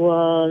when he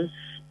was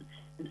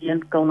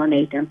going on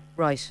 18.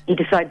 Right. He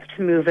decided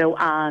to move out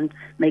and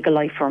make a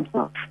life for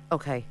himself.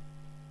 Okay.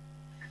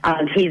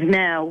 And he's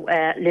now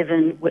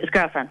living with his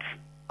girlfriend.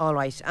 All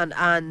right. And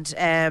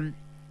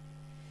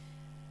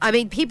I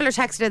mean, people are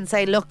texting in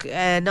saying, look,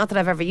 not that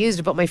I've ever used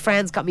it, but my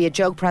friends got me a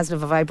joke present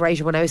of a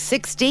vibrator when I was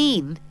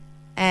 16.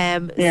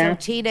 So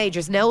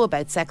teenagers know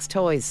about sex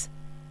toys.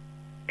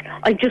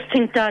 I just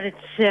think that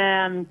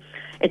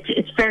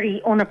it's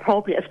very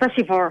inappropriate,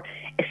 especially for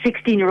a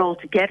 16-year-old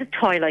to get a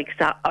toy like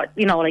that,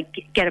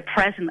 get a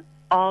present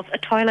of a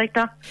toy like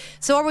that.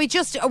 So are we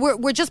just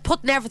we're just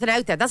putting everything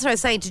out there? That's what I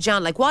was saying to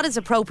John, like what is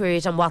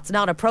appropriate and what's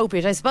not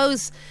appropriate. I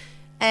suppose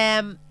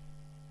and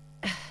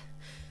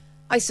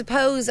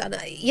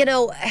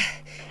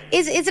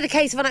is it a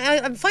case of, and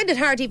I find it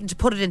hard even to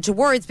put it into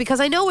words, because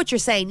I know what you're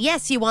saying.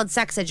 Yes, you want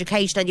sex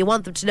education and you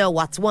want them to know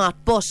what's what,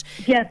 but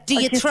do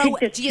you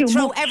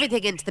throw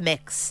everything into the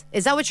mix?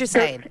 Is that what you're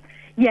saying?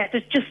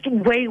 There's just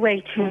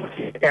way too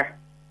much there.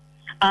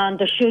 And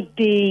there should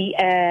be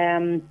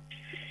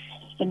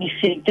let me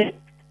see.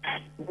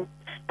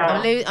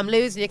 I'm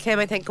losing you, Kim,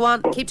 I think. Go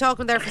on, keep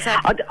talking there for a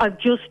second. I've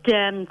just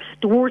the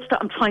words that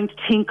I'm trying to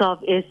think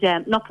of is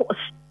not put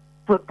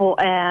but put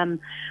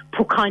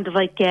kind of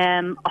like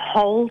a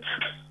hold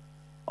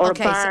or a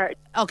bar.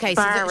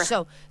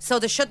 So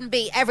there shouldn't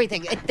be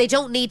everything. They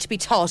don't need to be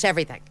taught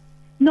everything.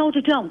 No,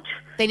 they don't.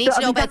 They need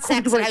to know about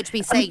sex and how to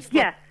be safe.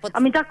 But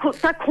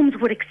that comes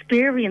with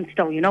experience,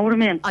 though. You know what I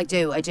mean? I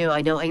do.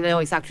 I know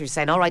exactly what you're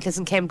saying. All right,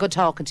 listen, Kim, good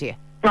talking to you.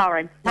 All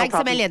right. Thanks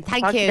a million.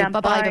 Thank you.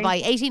 Bye-bye.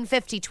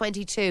 1850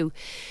 22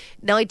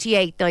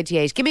 98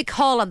 98. Give me a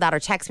call on that or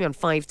text me on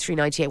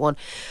 53981.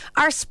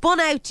 Are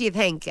Spunout, do you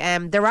think?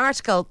 Their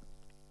article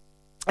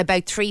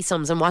about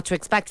threesomes and what to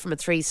expect from a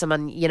threesome,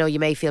 and you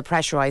may feel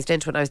pressurised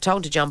into it. I was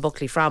talking to John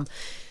Buckley from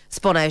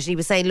Spunout, and he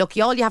was saying, look,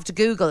 you have to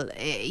Google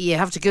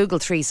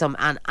threesome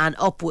and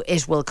up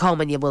it will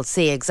come and you will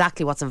see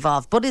exactly what's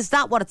involved. But is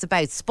that what it's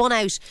about?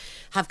 Spunout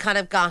have kind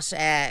of got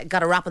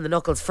a rap on the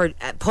knuckles for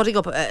putting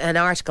up an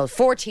article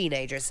for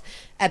teenagers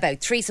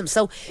about threesome.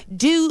 So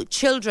do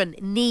children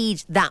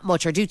need that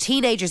much, or do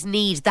teenagers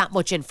need that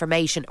much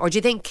information, or do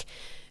you think,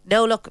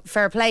 no, look,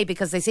 fair play,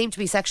 because they seem to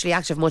be sexually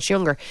active much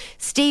younger?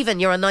 Stephen,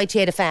 you're on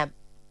 98 FM.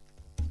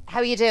 How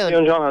are you doing?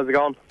 Hey, John, how's it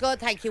going? Good,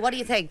 thank you. What do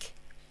you think?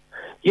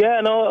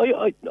 Yeah, no,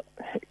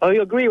 I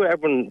agree with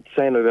everyone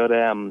saying about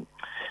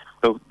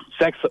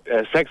sex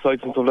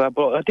sites and stuff like that,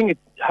 but I think it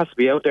has to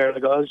be out there.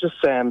 Like I was just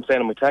saying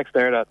in my text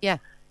there that,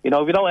 you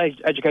know, if you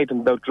don't educate them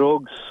about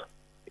drugs,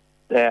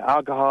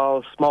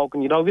 alcohol,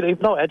 smoking, you know, if you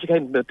don't educate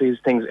them about these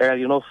things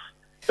early enough,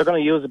 they're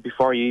going to use it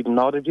before you even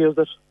know they've used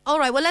it. All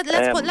right, well,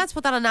 let's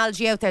put that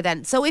analogy out there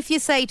then. So if you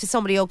say to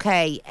somebody,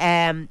 okay,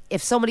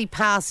 if somebody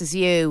passes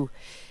you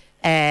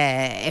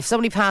a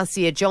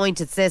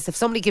joint, it's this. If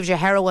somebody gives you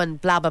heroin,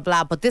 blah, blah,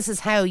 blah, but this is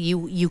how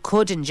you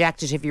could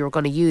inject it if you were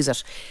going to use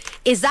it.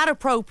 Is that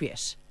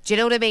appropriate? Do you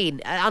know what I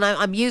mean? And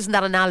I'm using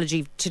that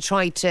analogy to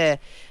try to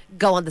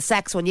go on the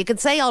sex one. You can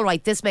say, all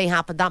right, this may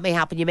happen, that may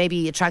happen. You may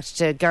be attracted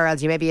to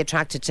girls, you may be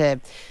attracted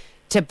to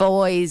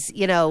boys,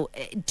 you know.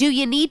 Do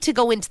you need to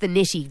go into the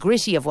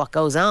nitty-gritty of what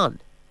goes on?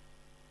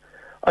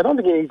 I don't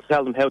think you need to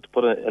tell them how to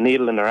put a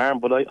needle in their arm,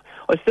 but I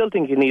still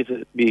think you need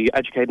to be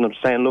educating them,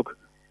 saying, look,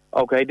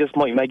 okay, this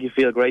might make you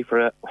feel great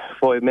for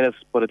 5 minutes,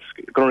 but it's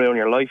going to ruin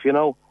your life, you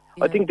know.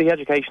 Yeah. I think the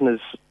education is,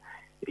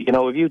 you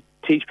know, if you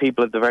teach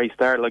people at the very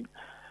start, like,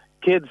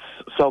 kids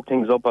soak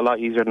things up a lot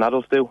easier than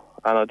adults do.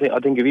 And I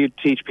think if you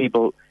teach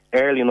people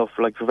early enough,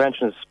 like,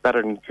 prevention is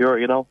better than cure,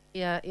 you know.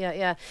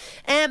 Yeah.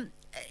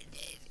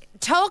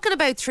 Talking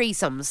about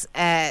threesomes,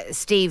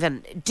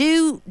 Stephen,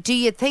 do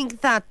you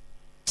think that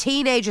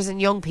teenagers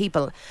and young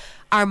people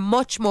are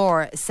much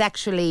more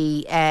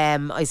sexually,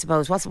 I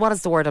suppose, what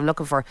is the word I'm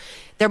looking for?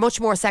 They're much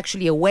more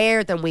sexually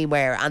aware than we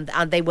were, and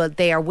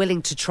they are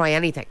willing to try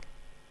anything,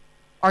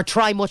 or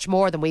try much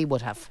more than we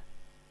would have?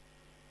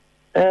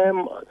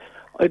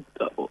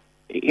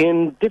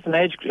 In different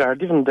age or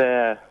different,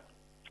 I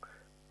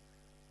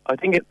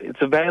think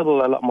it's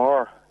available a lot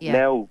more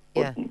now.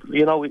 But,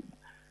 you know,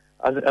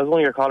 as one of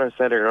your callers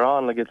said earlier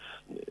on, like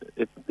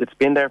it's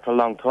been there for a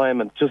long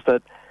time, and just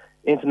that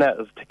internet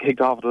has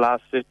kicked off the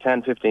last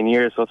 10, 15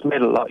 years, so it's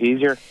made it a lot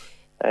easier.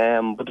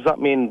 But does that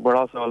mean we're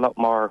also a lot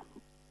more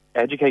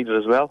educated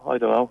as well? I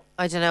don't know.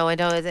 I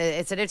know.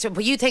 It's an interesting.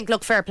 But you think,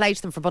 look, fair play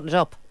to them for putting it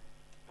up?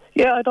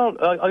 Yeah, I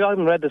don't. I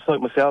haven't read the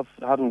site myself.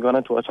 I haven't gone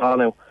into it at all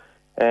now.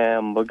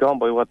 But going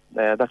by what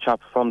that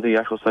chap from the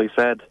actual site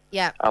said,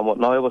 and what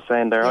Niall was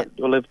saying there,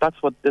 well, if that's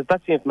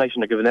the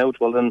information they're giving out,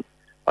 well then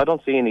I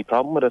don't see any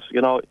problem with it.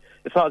 You know,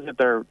 it's not as if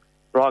they're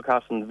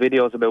broadcasting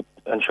videos about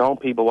and showing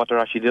people what they're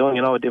actually doing.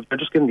 You know, they're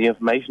just giving the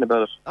information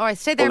about it. All right,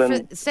 stay there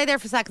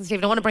for a second,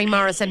 Stephen. I want to bring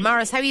Morris in.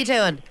 Morris, how are you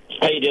doing?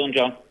 How you doing,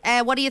 John?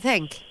 What do you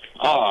think?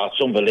 Oh, it's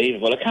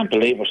unbelievable. I can't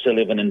believe we're still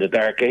living in the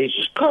dark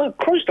ages.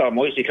 Christ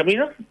almighty, can we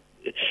not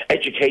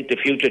educate the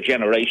future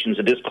generations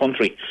of this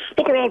country?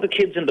 Look at all the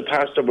kids in the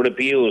past that were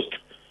abused.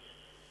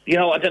 You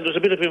know, and then there's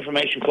a bit of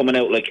information coming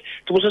out. Like,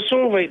 there was a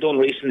survey done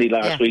recently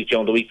last week,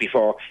 John, the week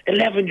before.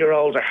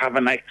 11-year-olds are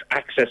having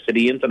access to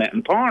the internet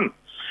and porn.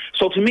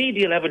 So to me,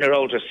 the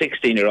 11-year-olds are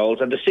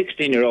 16-year-olds, and the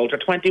 16-year-olds are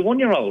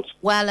 21-year-olds.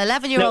 Well,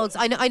 11-year-olds,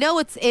 I know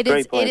it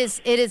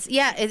is.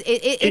 Yeah,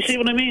 you see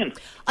what I mean?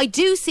 I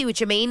do see what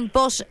you mean,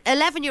 but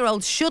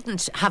 11-years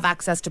shouldn't have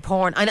access to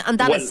porn, and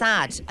that is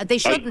sad. They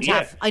shouldn't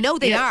have. I know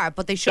they are,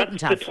 but they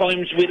shouldn't have. The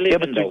times we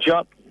live in, though.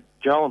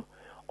 John,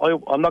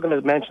 I'm not going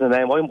to mention the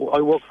name. I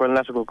work for an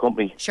electrical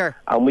company. Sure.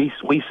 And we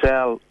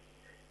sell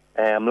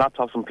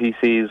laptops and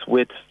PCs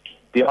with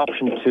the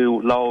option to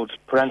load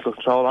parental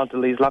control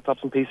onto these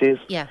laptops and PCs.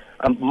 Yeah.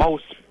 And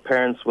most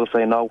parents will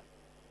say no.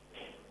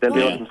 They'll do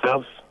it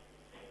themselves.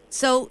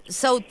 So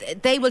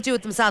they will do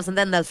it themselves and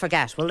then they'll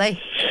forget, will they?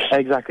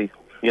 Exactly.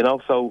 You know,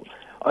 so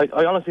I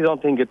honestly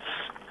don't think it's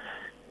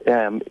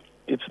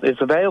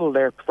available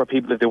there for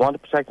people if they want to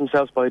protect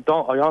themselves, but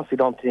I honestly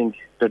don't think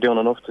they're doing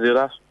enough to do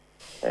that.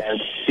 The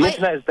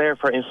internet is there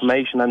for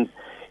information, and,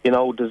 you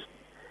know, there's,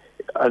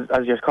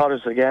 as your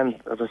callers, again,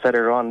 as I said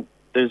earlier on,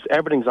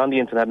 everything's on the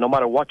internet, no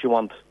matter what you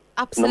want.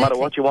 Absolutely. No matter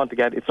what you want to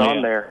get, it's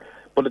on there.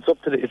 But it's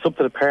up to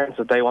the parents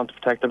that they want to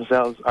protect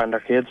themselves and their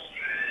kids.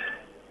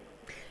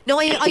 No,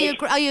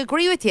 I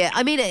agree with you.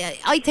 I mean,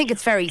 I think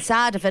it's very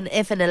sad if an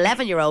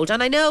 11-year-old,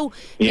 and I know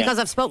because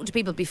I've spoken to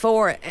people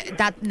before,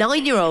 that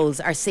 9-year-olds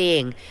are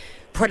seeing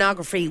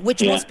pornography,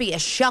 which must be a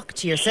shock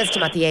to your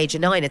system at the age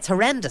of 9. It's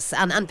horrendous,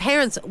 and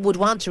parents would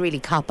want to really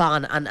cop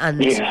on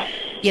and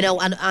you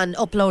know, and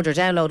upload or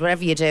download,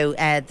 whatever you do,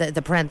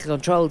 the parental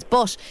controls.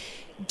 But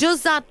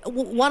does that,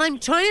 what I'm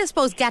trying to, I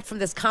suppose, get from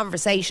this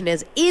conversation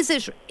is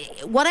it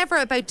whatever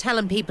about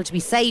telling people to be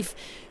safe,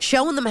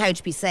 showing them how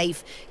to be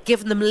safe,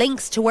 giving them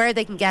links to where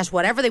they can get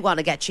whatever they want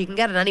to get, you can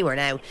get it anywhere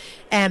now,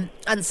 and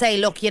say,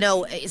 look, you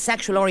know,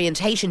 sexual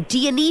orientation, do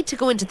you need to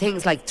go into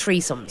things like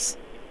threesomes?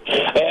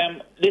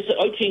 Listen,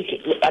 I think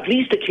at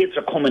least the kids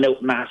are coming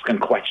out and asking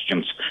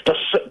questions.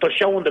 They're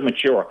showing they're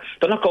mature.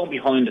 They're not going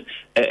behind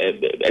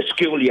a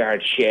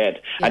schoolyard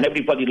shed and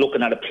everybody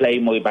looking at a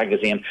Playboy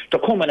magazine. They're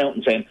coming out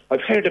and saying,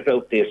 I've heard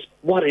about this.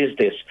 What is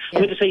this?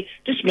 I mean, to say,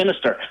 this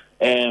minister,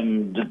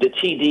 the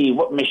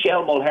TD,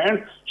 Michelle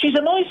Mulhern, she's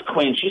a nice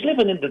queen. She's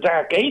living in the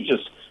dark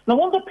ages. No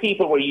wonder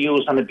people were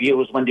used and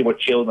abused when they were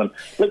children.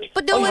 Like,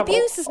 but no,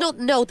 abuse is not.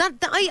 No,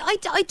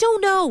 I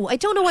don't know. I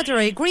don't know whether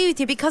I agree with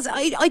you, because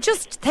I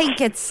just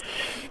think it's.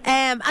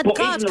 And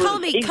God,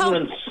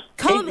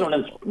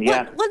 Ignorance,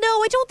 yeah. Well, no,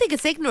 I don't think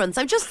it's ignorance.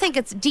 I just think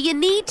it's, do you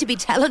need to be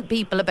telling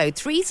people about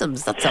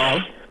threesomes? That's all.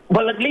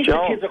 Well, at least the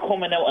kids are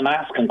coming out and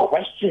asking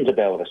questions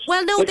about it.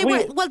 Well,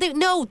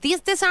 no,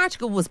 This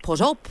article was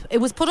put up. It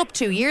was put up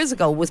 2 years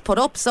ago. It was put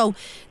up, so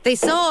they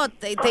saw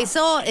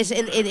it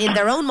in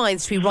their own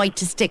minds to be right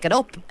to stick it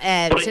up.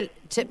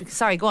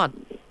 Sorry, go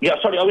on. Yeah,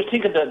 sorry, I was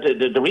thinking that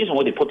the reason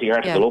why they put the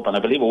article up, and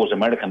I believe it was an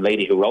American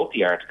lady who wrote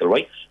the article,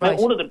 right? Now,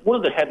 one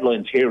of the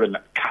headlines here in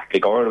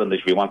Catholic Ireland, if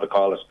you want to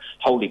call it,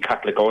 Holy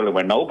Catholic Ireland,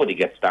 where nobody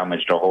gets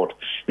damaged or hurt,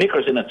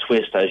 knickers in a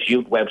twist as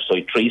youth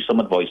website Threesome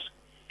advice.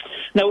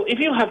 Now, if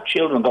you have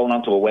children going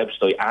onto a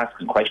website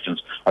asking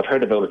questions, I've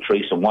heard about a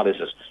threesome, what is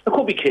this? It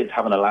could be kids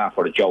having a laugh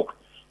or a joke.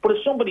 But if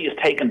somebody is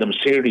taking them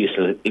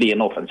seriously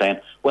enough and saying,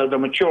 well, they're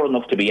mature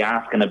enough to be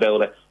asking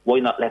about it, why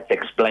not let's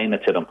explain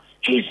it to them?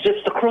 Jesus,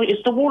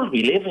 it's the world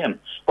we live in.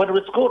 Whether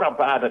it's good or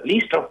bad, at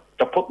least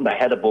they're putting their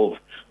head above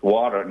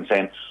water and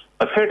saying,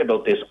 I've heard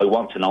about this, I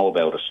want to know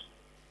about it.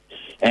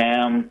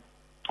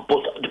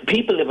 But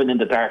people living in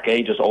the dark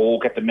ages,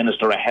 get the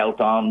Minister of Health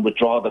on,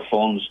 withdraw the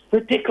funds.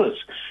 Ridiculous.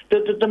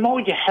 The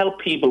more you help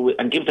people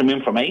and give them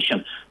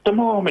information, the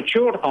more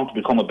mature they're going to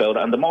become about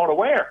it and the more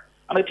aware.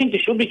 And I think they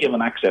should be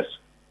given access.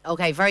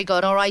 Okay, very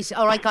good. All right,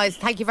 guys.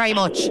 Thank you very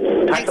much.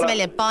 Thanks a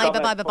million.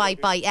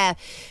 Bye.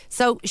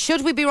 So,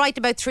 should we be right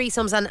about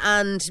threesomes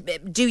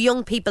and do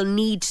young people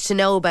need to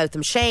know about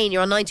them? Shane,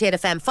 you're on 98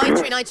 FM.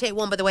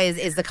 53981, by the way,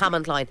 is the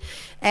comment line.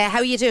 How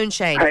are you doing,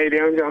 Shane? How you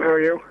doing, John? How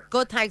are you?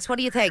 Good, thanks. What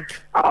do you think?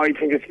 I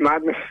think it's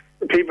madness.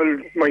 People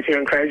might think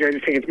I'm crazy. I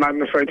just think it's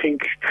madness. I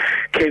think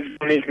kids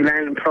need to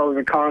learn the pros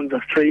and cons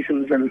of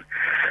threesomes and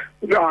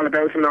all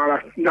about them and all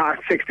that. Not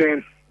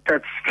 16.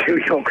 That's too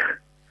young.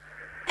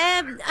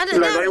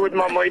 I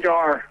wouldn't want my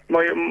daughter.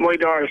 My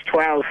daughter is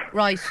 12.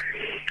 Right.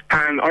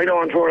 And I don't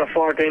want her at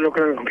 14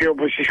 looking at a computer,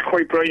 but she's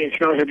quite brilliant. She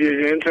knows how to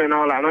use the internet and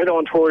all that. And I don't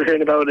want her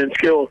hearing about it in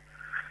school.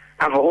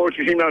 And for her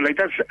to think about it like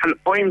that's. And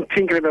I'm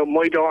thinking about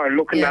my daughter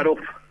looking that up.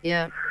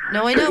 Yeah.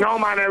 No, I know. There's no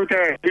man out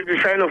there.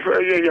 You're saying,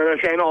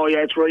 oh yeah,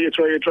 it's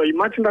right.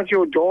 Imagine that's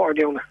your daughter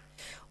doing it.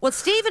 Well,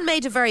 Stephen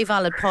made a very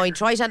valid point,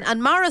 right?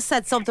 And Morris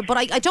said something, but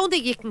I don't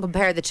think you can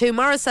compare the two.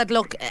 Morris said,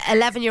 look,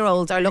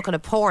 11-year-olds are looking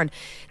at porn.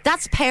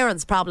 That's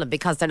parents' problem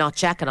because they're not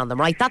checking on them,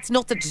 right? That's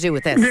nothing to do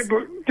with this.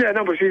 But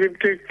see,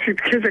 the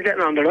kids are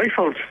getting on their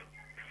iPhones.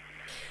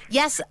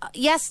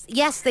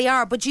 Yes, they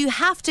are. But you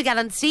have to get...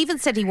 And Stephen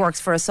said he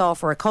works for a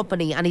software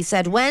company, and he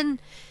said when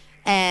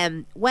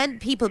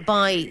people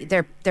buy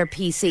their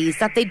PCs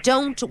that they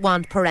don't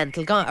want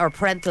parental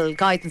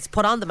guidance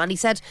put on them, and he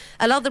said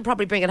a lot of them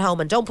probably bring it home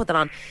and don't put that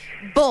on.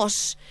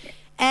 But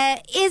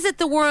is it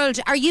the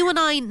world? Are you and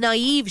I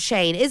naive,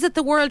 Shane? Is it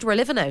the world we're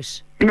living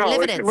out? No,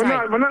 we're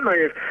not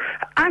naive.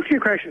 Answer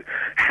your question.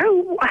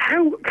 How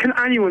can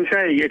anyone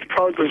say there's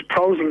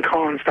pros and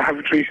cons to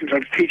having threesomes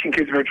or teaching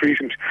kids about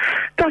threesomes?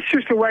 That's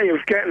just a way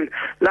of getting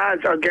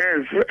lads or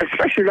girls,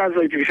 especially lads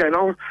like you, saying,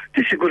 "Oh,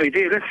 this is a good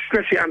idea.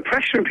 Let's see," and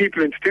pressuring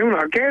people into doing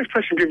it, or girls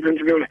pressuring people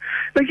into doing it.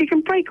 Like you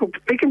can break up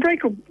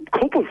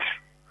couples.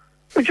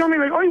 But you know what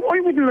I mean? Like I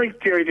wouldn't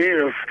like the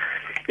idea of,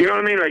 you know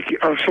what I mean, like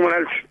of someone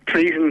else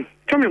pleasing.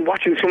 Do you know what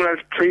I mean, watching someone else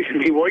pleasing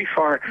my wife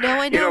or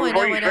vice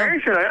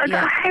versa?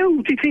 How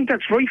do you think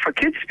that's right for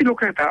kids to be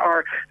looking at that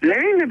or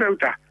learning about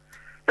that?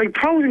 Like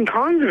pros and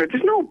cons of it.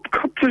 There's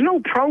no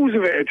pros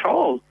of it at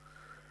all.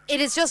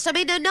 It is just, I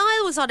mean,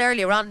 Niall was on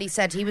earlier on and he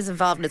said he was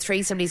involved in a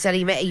threesome and he said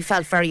he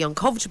felt very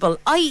uncomfortable.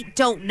 I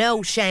don't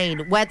know,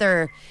 Shane,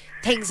 whether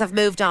things have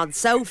moved on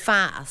so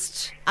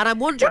fast, and I'm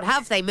wondering,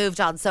 have they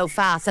moved on so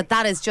fast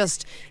that is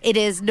just, it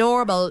is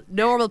normal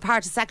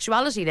part of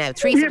sexuality now?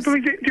 Threesomes. Yeah, but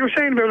you were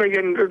saying about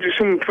there's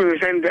some people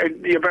saying that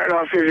you're better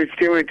off if it's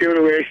doing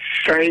it with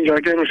strange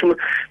or doing something.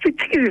 Like,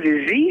 think of the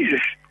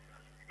diseases.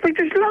 Like,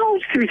 there's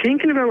loads to be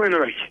thinking about in it.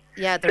 Like.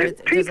 Yeah,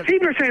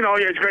 people are saying, oh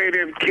yeah, it's great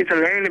if kids are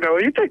learning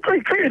about it. It's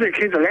great if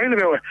kids are learning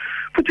about it.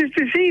 But there's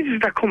diseases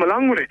that come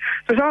along with it.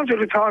 There's also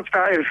the thoughts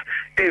that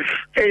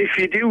if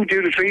you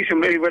do the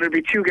threesome, whether it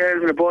be two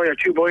girls and a boy or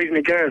two boys and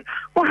a girl,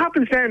 what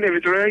happens then if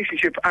it's a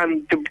relationship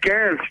and the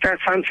girl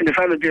starts fancying the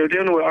fella they're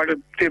dealing with, or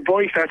the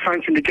boy starts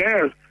fancying the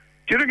girl?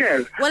 The other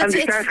girl, and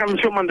they start having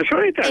something on the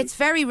side then. It's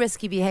very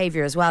risky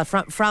behaviour as well,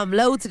 from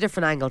loads of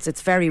different angles.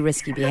 It's very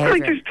risky behaviour.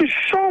 Like there's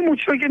so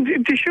much, like, and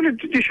they should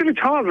have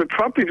thought of it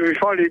properly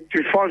before they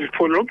just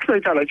put it up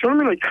like that. Like, do you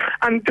know what I mean? Like,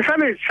 and the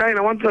fella is saying,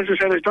 I wanted to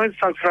say, I was trying to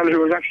talk to the fella who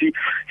was actually,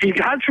 he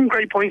had some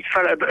great points,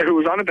 the fella who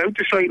was on about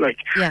the site, like,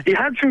 he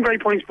had some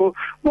great points, but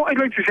what I'd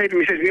like to say to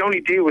him, he says, we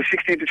only deal with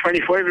 16 to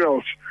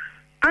 25-year-olds.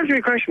 Answer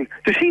your question.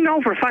 Does he know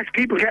for a fact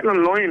people getting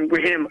online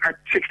with him at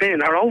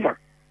 16 are over?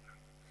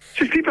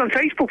 Just people on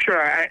Facebook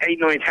are 8,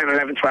 9, 10,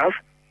 11, 12.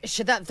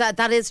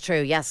 That is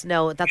true, yes.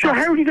 No, that's so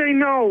how do they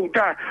know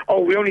that,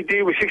 we only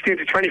deal with 16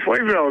 to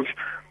 25-year-olds?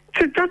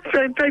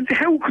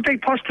 How could they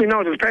possibly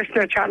know the person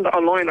they're chatting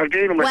online or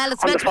dealing with on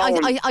the phone?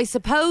 I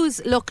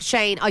suppose, look,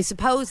 Shane, I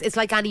suppose it's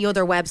like any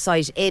other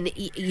website in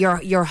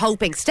you're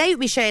hoping. Stay with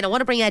me, Shane. I want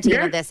to bring Eddie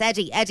in on this.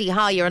 Eddie,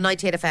 hi, you're on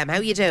 98 FM. How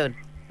are you doing?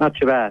 Not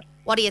too bad.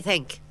 What do you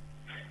think?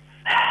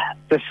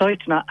 The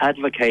site's not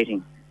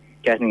advocating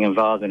getting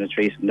involved in a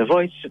threesome.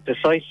 The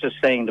site's just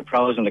saying the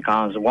pros and the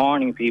cons,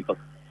 warning people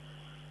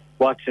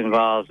what's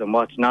involved and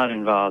what's not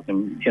involved,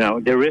 and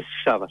the risks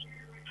of it.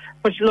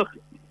 But look,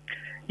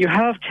 you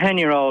have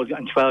 10-year-old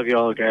and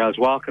 12-year-old girls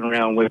walking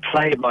around with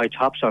Playboy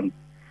tops on.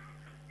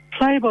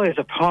 Playboy is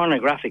a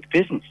pornographic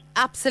business.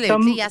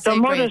 Absolutely, yes. The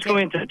mothers go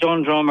into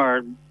Dundrum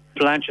or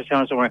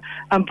Blanchardstown somewhere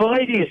and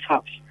buy these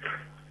tops.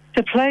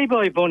 The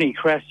Playboy bunny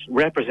crest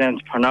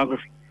represents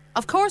pornography.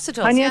 Of course it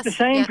does. And yet the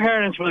same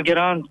parents will get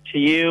on to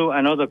you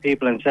and other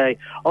people and say,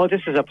 "Oh,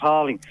 this is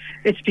appalling."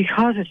 It's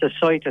because it's a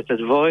site that's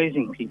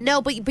advising people.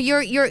 No, but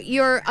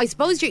you're I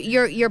suppose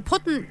you're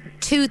putting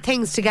two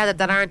things together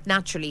that aren't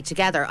naturally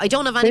together. I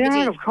don't have anybody.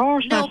 They are, of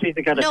course, naturally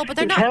together. No, but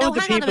they're not. How No, do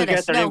hang on a people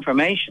minute. get their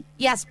information?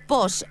 Yes,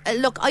 but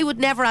look, I would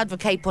never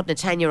advocate putting a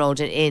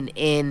 10-year-old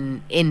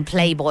in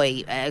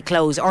Playboy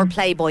clothes or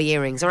Playboy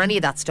earrings or any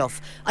of that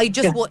stuff. I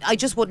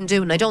just wouldn't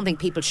do it, and I don't think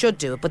people should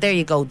do it. But there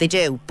you go, they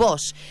do.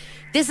 But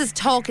this is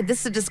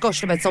a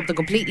discussion about something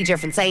completely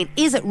different, saying,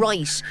 is it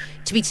right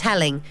to be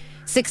telling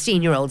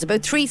 16-year-olds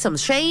about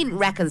threesomes? Shane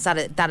reckons that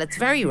it's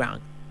very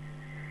wrong.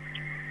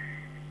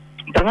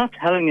 They're not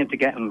telling them to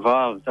get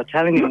involved. They're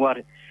telling them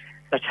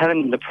they're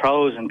telling them the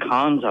pros and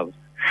cons of it.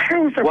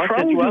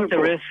 What the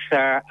risks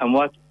are and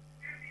what...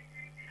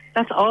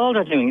 That's all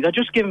they're doing. They're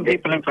just giving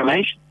people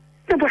information.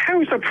 No, but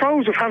how's the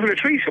pros of having a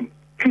threesome?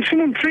 Can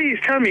someone please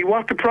tell me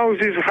what the pros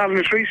is of having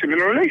a threesome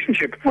in a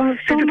relationship? Well, if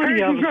the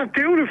person's not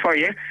doing it for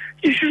you,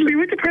 you shouldn't be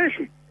with the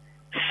person.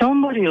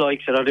 Somebody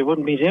likes it or they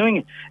wouldn't be doing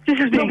it. This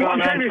has been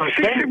going on for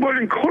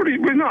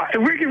if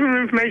we're giving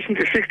information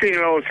to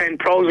 16-year-olds saying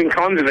pros and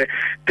cons of it,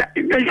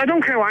 I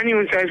don't care what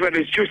anyone says, whether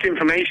it's just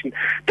information.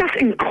 That's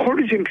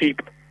encouraging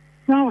people.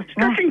 No, it's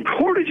not. That's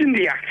encouraging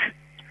the act.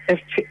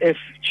 If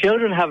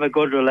children have a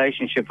good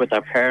relationship with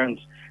their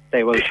parents,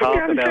 they will talk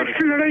about it. They should be having sex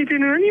till they're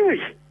 18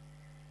 anyway.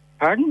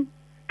 Pardon?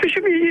 You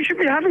should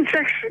be having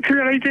sex till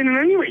you're 18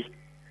 anyway.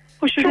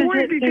 So why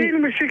are they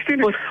dealing with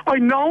 16? I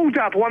know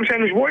that, but what I'm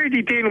saying is, why are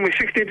they dealing with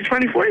 16 to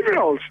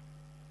 25-year-olds?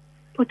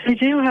 But they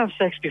do have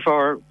sex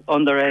before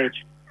underage.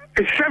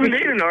 It's 17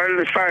 in Ireland,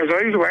 as far as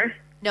I was aware.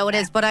 No, it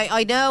is, but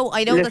I know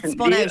that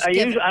Spunout. Are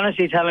you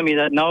honestly telling me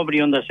that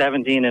nobody under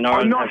 17 in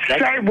Ireland has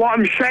sex? What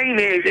I'm saying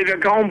is, they're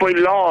going by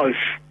laws.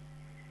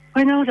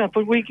 I know that,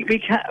 but we can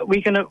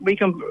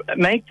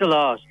make the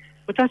laws.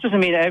 But that doesn't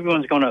mean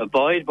everyone's going to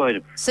abide by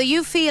them. So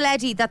you feel,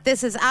 Eddie, that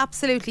this is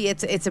absolutely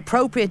it's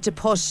appropriate to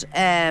put.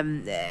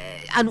 And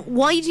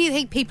why do you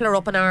think people are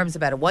up in arms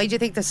about it? Why do you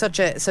think there's such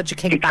a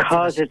kickback?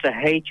 Because it's a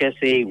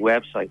HSE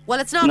website. Well,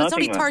 it's not. It's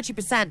only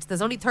 30%.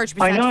 There's only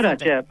 30%. I know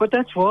that, yeah, but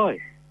that's why.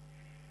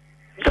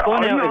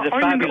 Spunout is a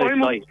fabulous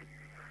site.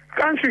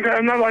 Honestly,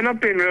 I'm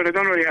not being rude. I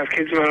don't really have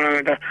kids or anything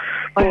like that.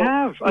 I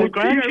have. I have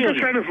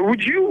grandchildren.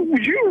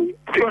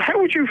 How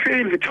would you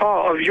feel the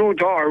thought of your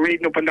daughter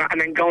reading up on that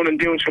and then going and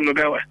doing something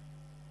about it?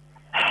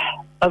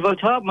 I would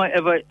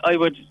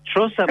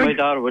trust that my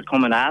daughter would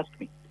come and ask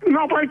me.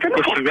 No, but I don't know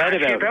if she read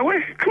about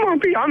it. Come on,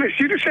 be honest.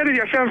 You just said it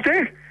yourself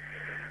there.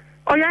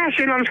 I asked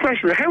you an honest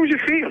question. How would you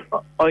feel?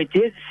 I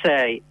did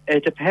say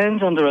it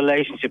depends on the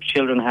relationship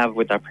children have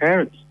with their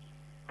parents.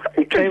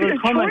 They will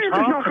come and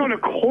talk. Not going to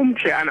come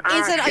to you and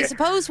ask you. I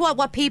suppose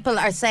what people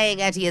are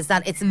saying, Eddie, is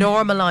that it's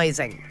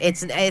normalising.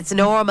 It's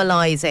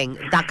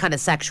normalising that kind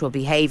of sexual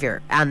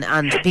behaviour,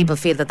 and people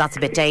feel that that's a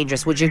bit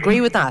dangerous. Would you agree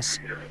with that?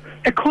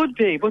 It could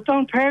be, but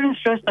don't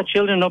parents dress their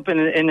children up in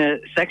a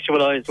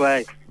sexualised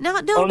way? No,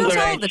 not all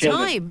the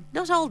time.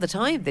 Not all the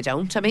time they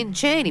don't. I mean,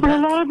 Cheney. Well,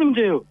 a lot of them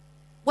do.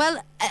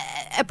 Well,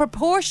 a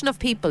proportion of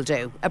people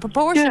do. A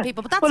proportion of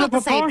people, but that's not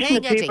the same thing, Eddie.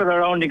 A proportion of people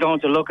are only going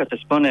to look at the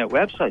Spunout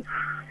website.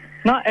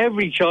 Not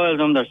every child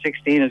under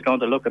 16 is going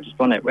to look at the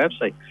Spunout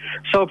website.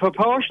 So a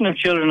proportion of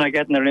children are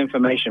getting their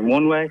information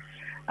one way,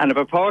 and a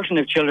proportion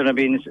of children are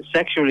being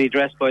sexually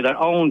dressed by their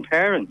own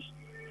parents.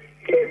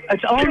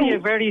 It's only a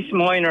very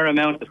minor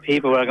amount of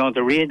people who are going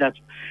to read that.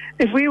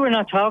 If we were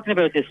not talking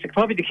about this,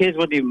 probably the kids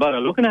wouldn't even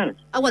bother looking at it.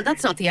 Oh, well,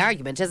 that's not the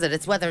argument, is it?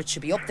 It's whether it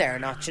should be up there or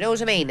not. Do you know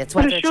what I mean? It's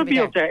whether it should be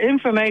up there.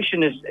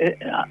 Information is...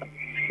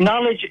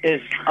 knowledge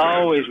is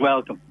always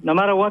welcome, no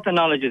matter what the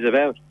knowledge is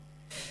about.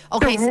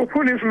 Okay, we're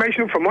putting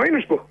information up for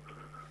minors, but...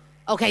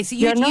 Okay, so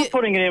you're not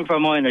putting it in for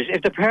minors.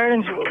 If the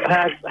parents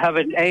have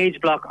an age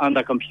block on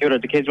their computer,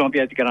 the kids won't be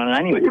able to get on it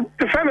anyway.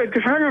 The fella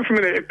from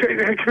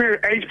the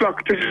age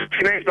block, there's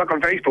an age block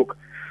on Facebook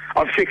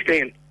of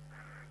 16.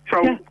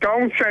 So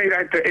don't say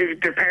that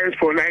the parents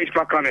put an age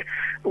block on it.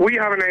 We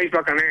have an age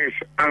block on ours,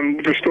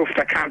 and there's stuff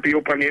that can't be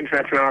up on the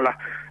internet and all that.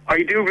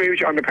 I do agree with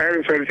you on the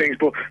parents side of things,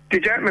 but the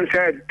gentleman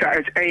said that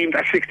it's aimed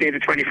at 16 to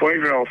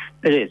 25-year-olds.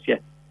 It is, yeah.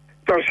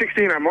 So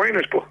 16 are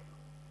minors, but...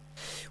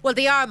 Well,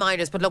 they are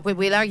minors, but look,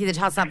 we'll argue the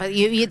toss that. But what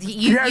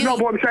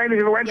I'm saying is,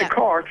 if it went to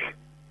court,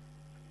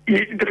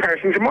 the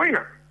person's a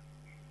minor.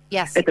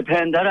 Yes. It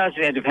depends. That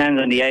actually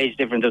depends on the age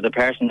difference of the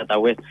person that they're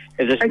with.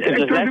 If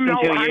there's less than 2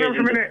 years...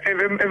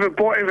 If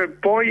a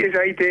boy is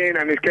 18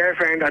 and his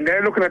girlfriend, and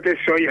they're looking at this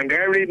site, and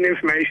they're reading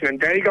information, and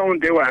they go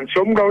and do it, and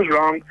something goes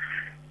wrong,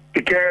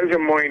 the girl's a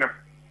minor.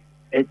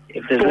 If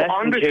there's less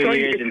than 2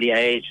 years in the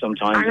age,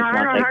 sometimes it's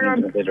not taken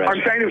into consideration.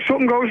 I'm saying if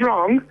something goes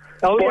wrong,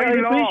 I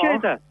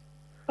appreciate that.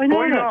 I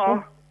know that.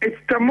 Law,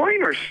 they're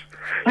minors.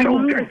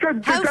 So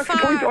that's the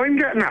point I'm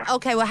getting at.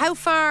 Okay, well, how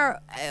far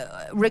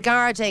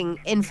regarding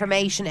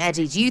information,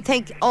 Eddie, do you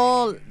think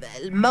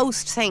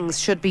most things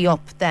should be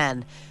up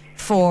then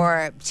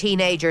for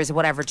teenagers or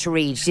whatever to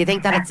read? Do you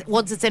think that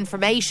once it's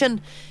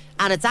information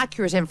and it's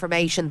accurate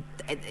information,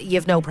 you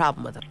have no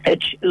problem with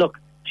it? Look,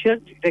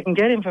 they can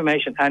get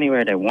information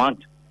anywhere they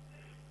want.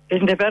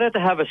 Isn't it better to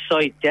have a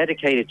site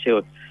dedicated to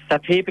it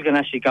that people can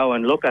actually go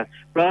and look at,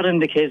 rather than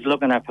the kids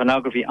looking at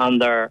pornography on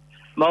their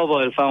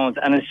mobile phones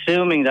and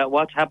assuming that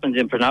what happens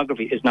in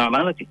pornography is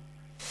normality?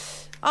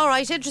 All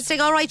right,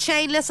 interesting. All right,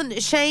 Shane. Listen,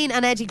 Shane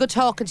and Eddie, good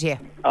talking to you.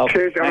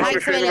 Okay.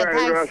 Thanks a million.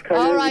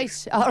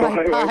 Thanks. All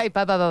right.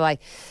 Bye.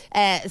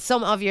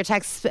 Some of your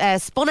texts.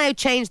 Spunout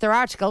changed their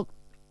article.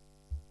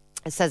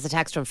 It says the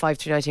text from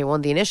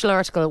 53921. The initial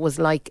article was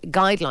like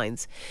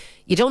guidelines.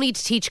 You don't need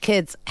to teach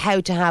kids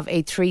how to have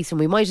a threesome.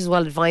 We might as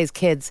well advise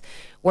kids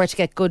where to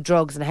get good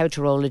drugs and how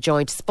to roll a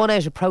joint.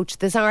 Spunout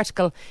approached this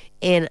article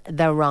in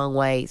the wrong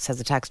way, says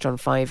the text from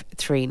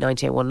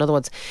 53921. In other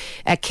words,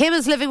 Kim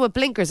is living with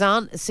blinkers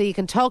on, so you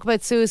can talk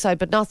about suicide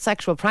but not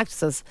sexual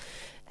practices.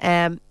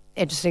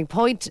 Interesting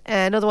point.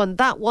 Another one,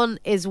 that one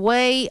is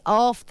way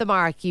off the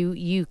mark.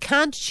 You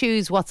can't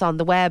choose what's on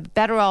the web.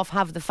 Better off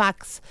have the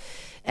facts.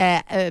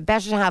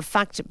 Better to have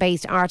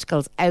fact-based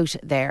articles out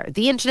there.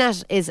 The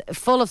internet is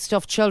full of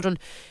stuff children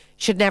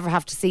should never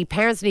have to see.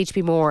 Parents need to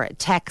be more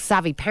tech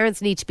savvy.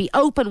 Parents need to be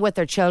open with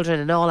their children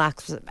in all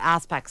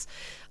aspects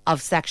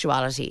of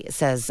sexuality,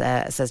 says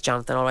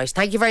Jonathan. All right,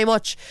 thank you very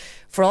much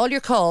for all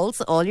your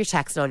calls, all your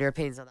texts and all your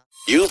opinions on that.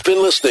 You've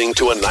been listening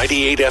to a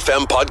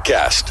 98FM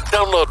podcast.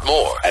 Download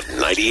more at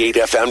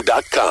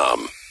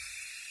 98fm.com.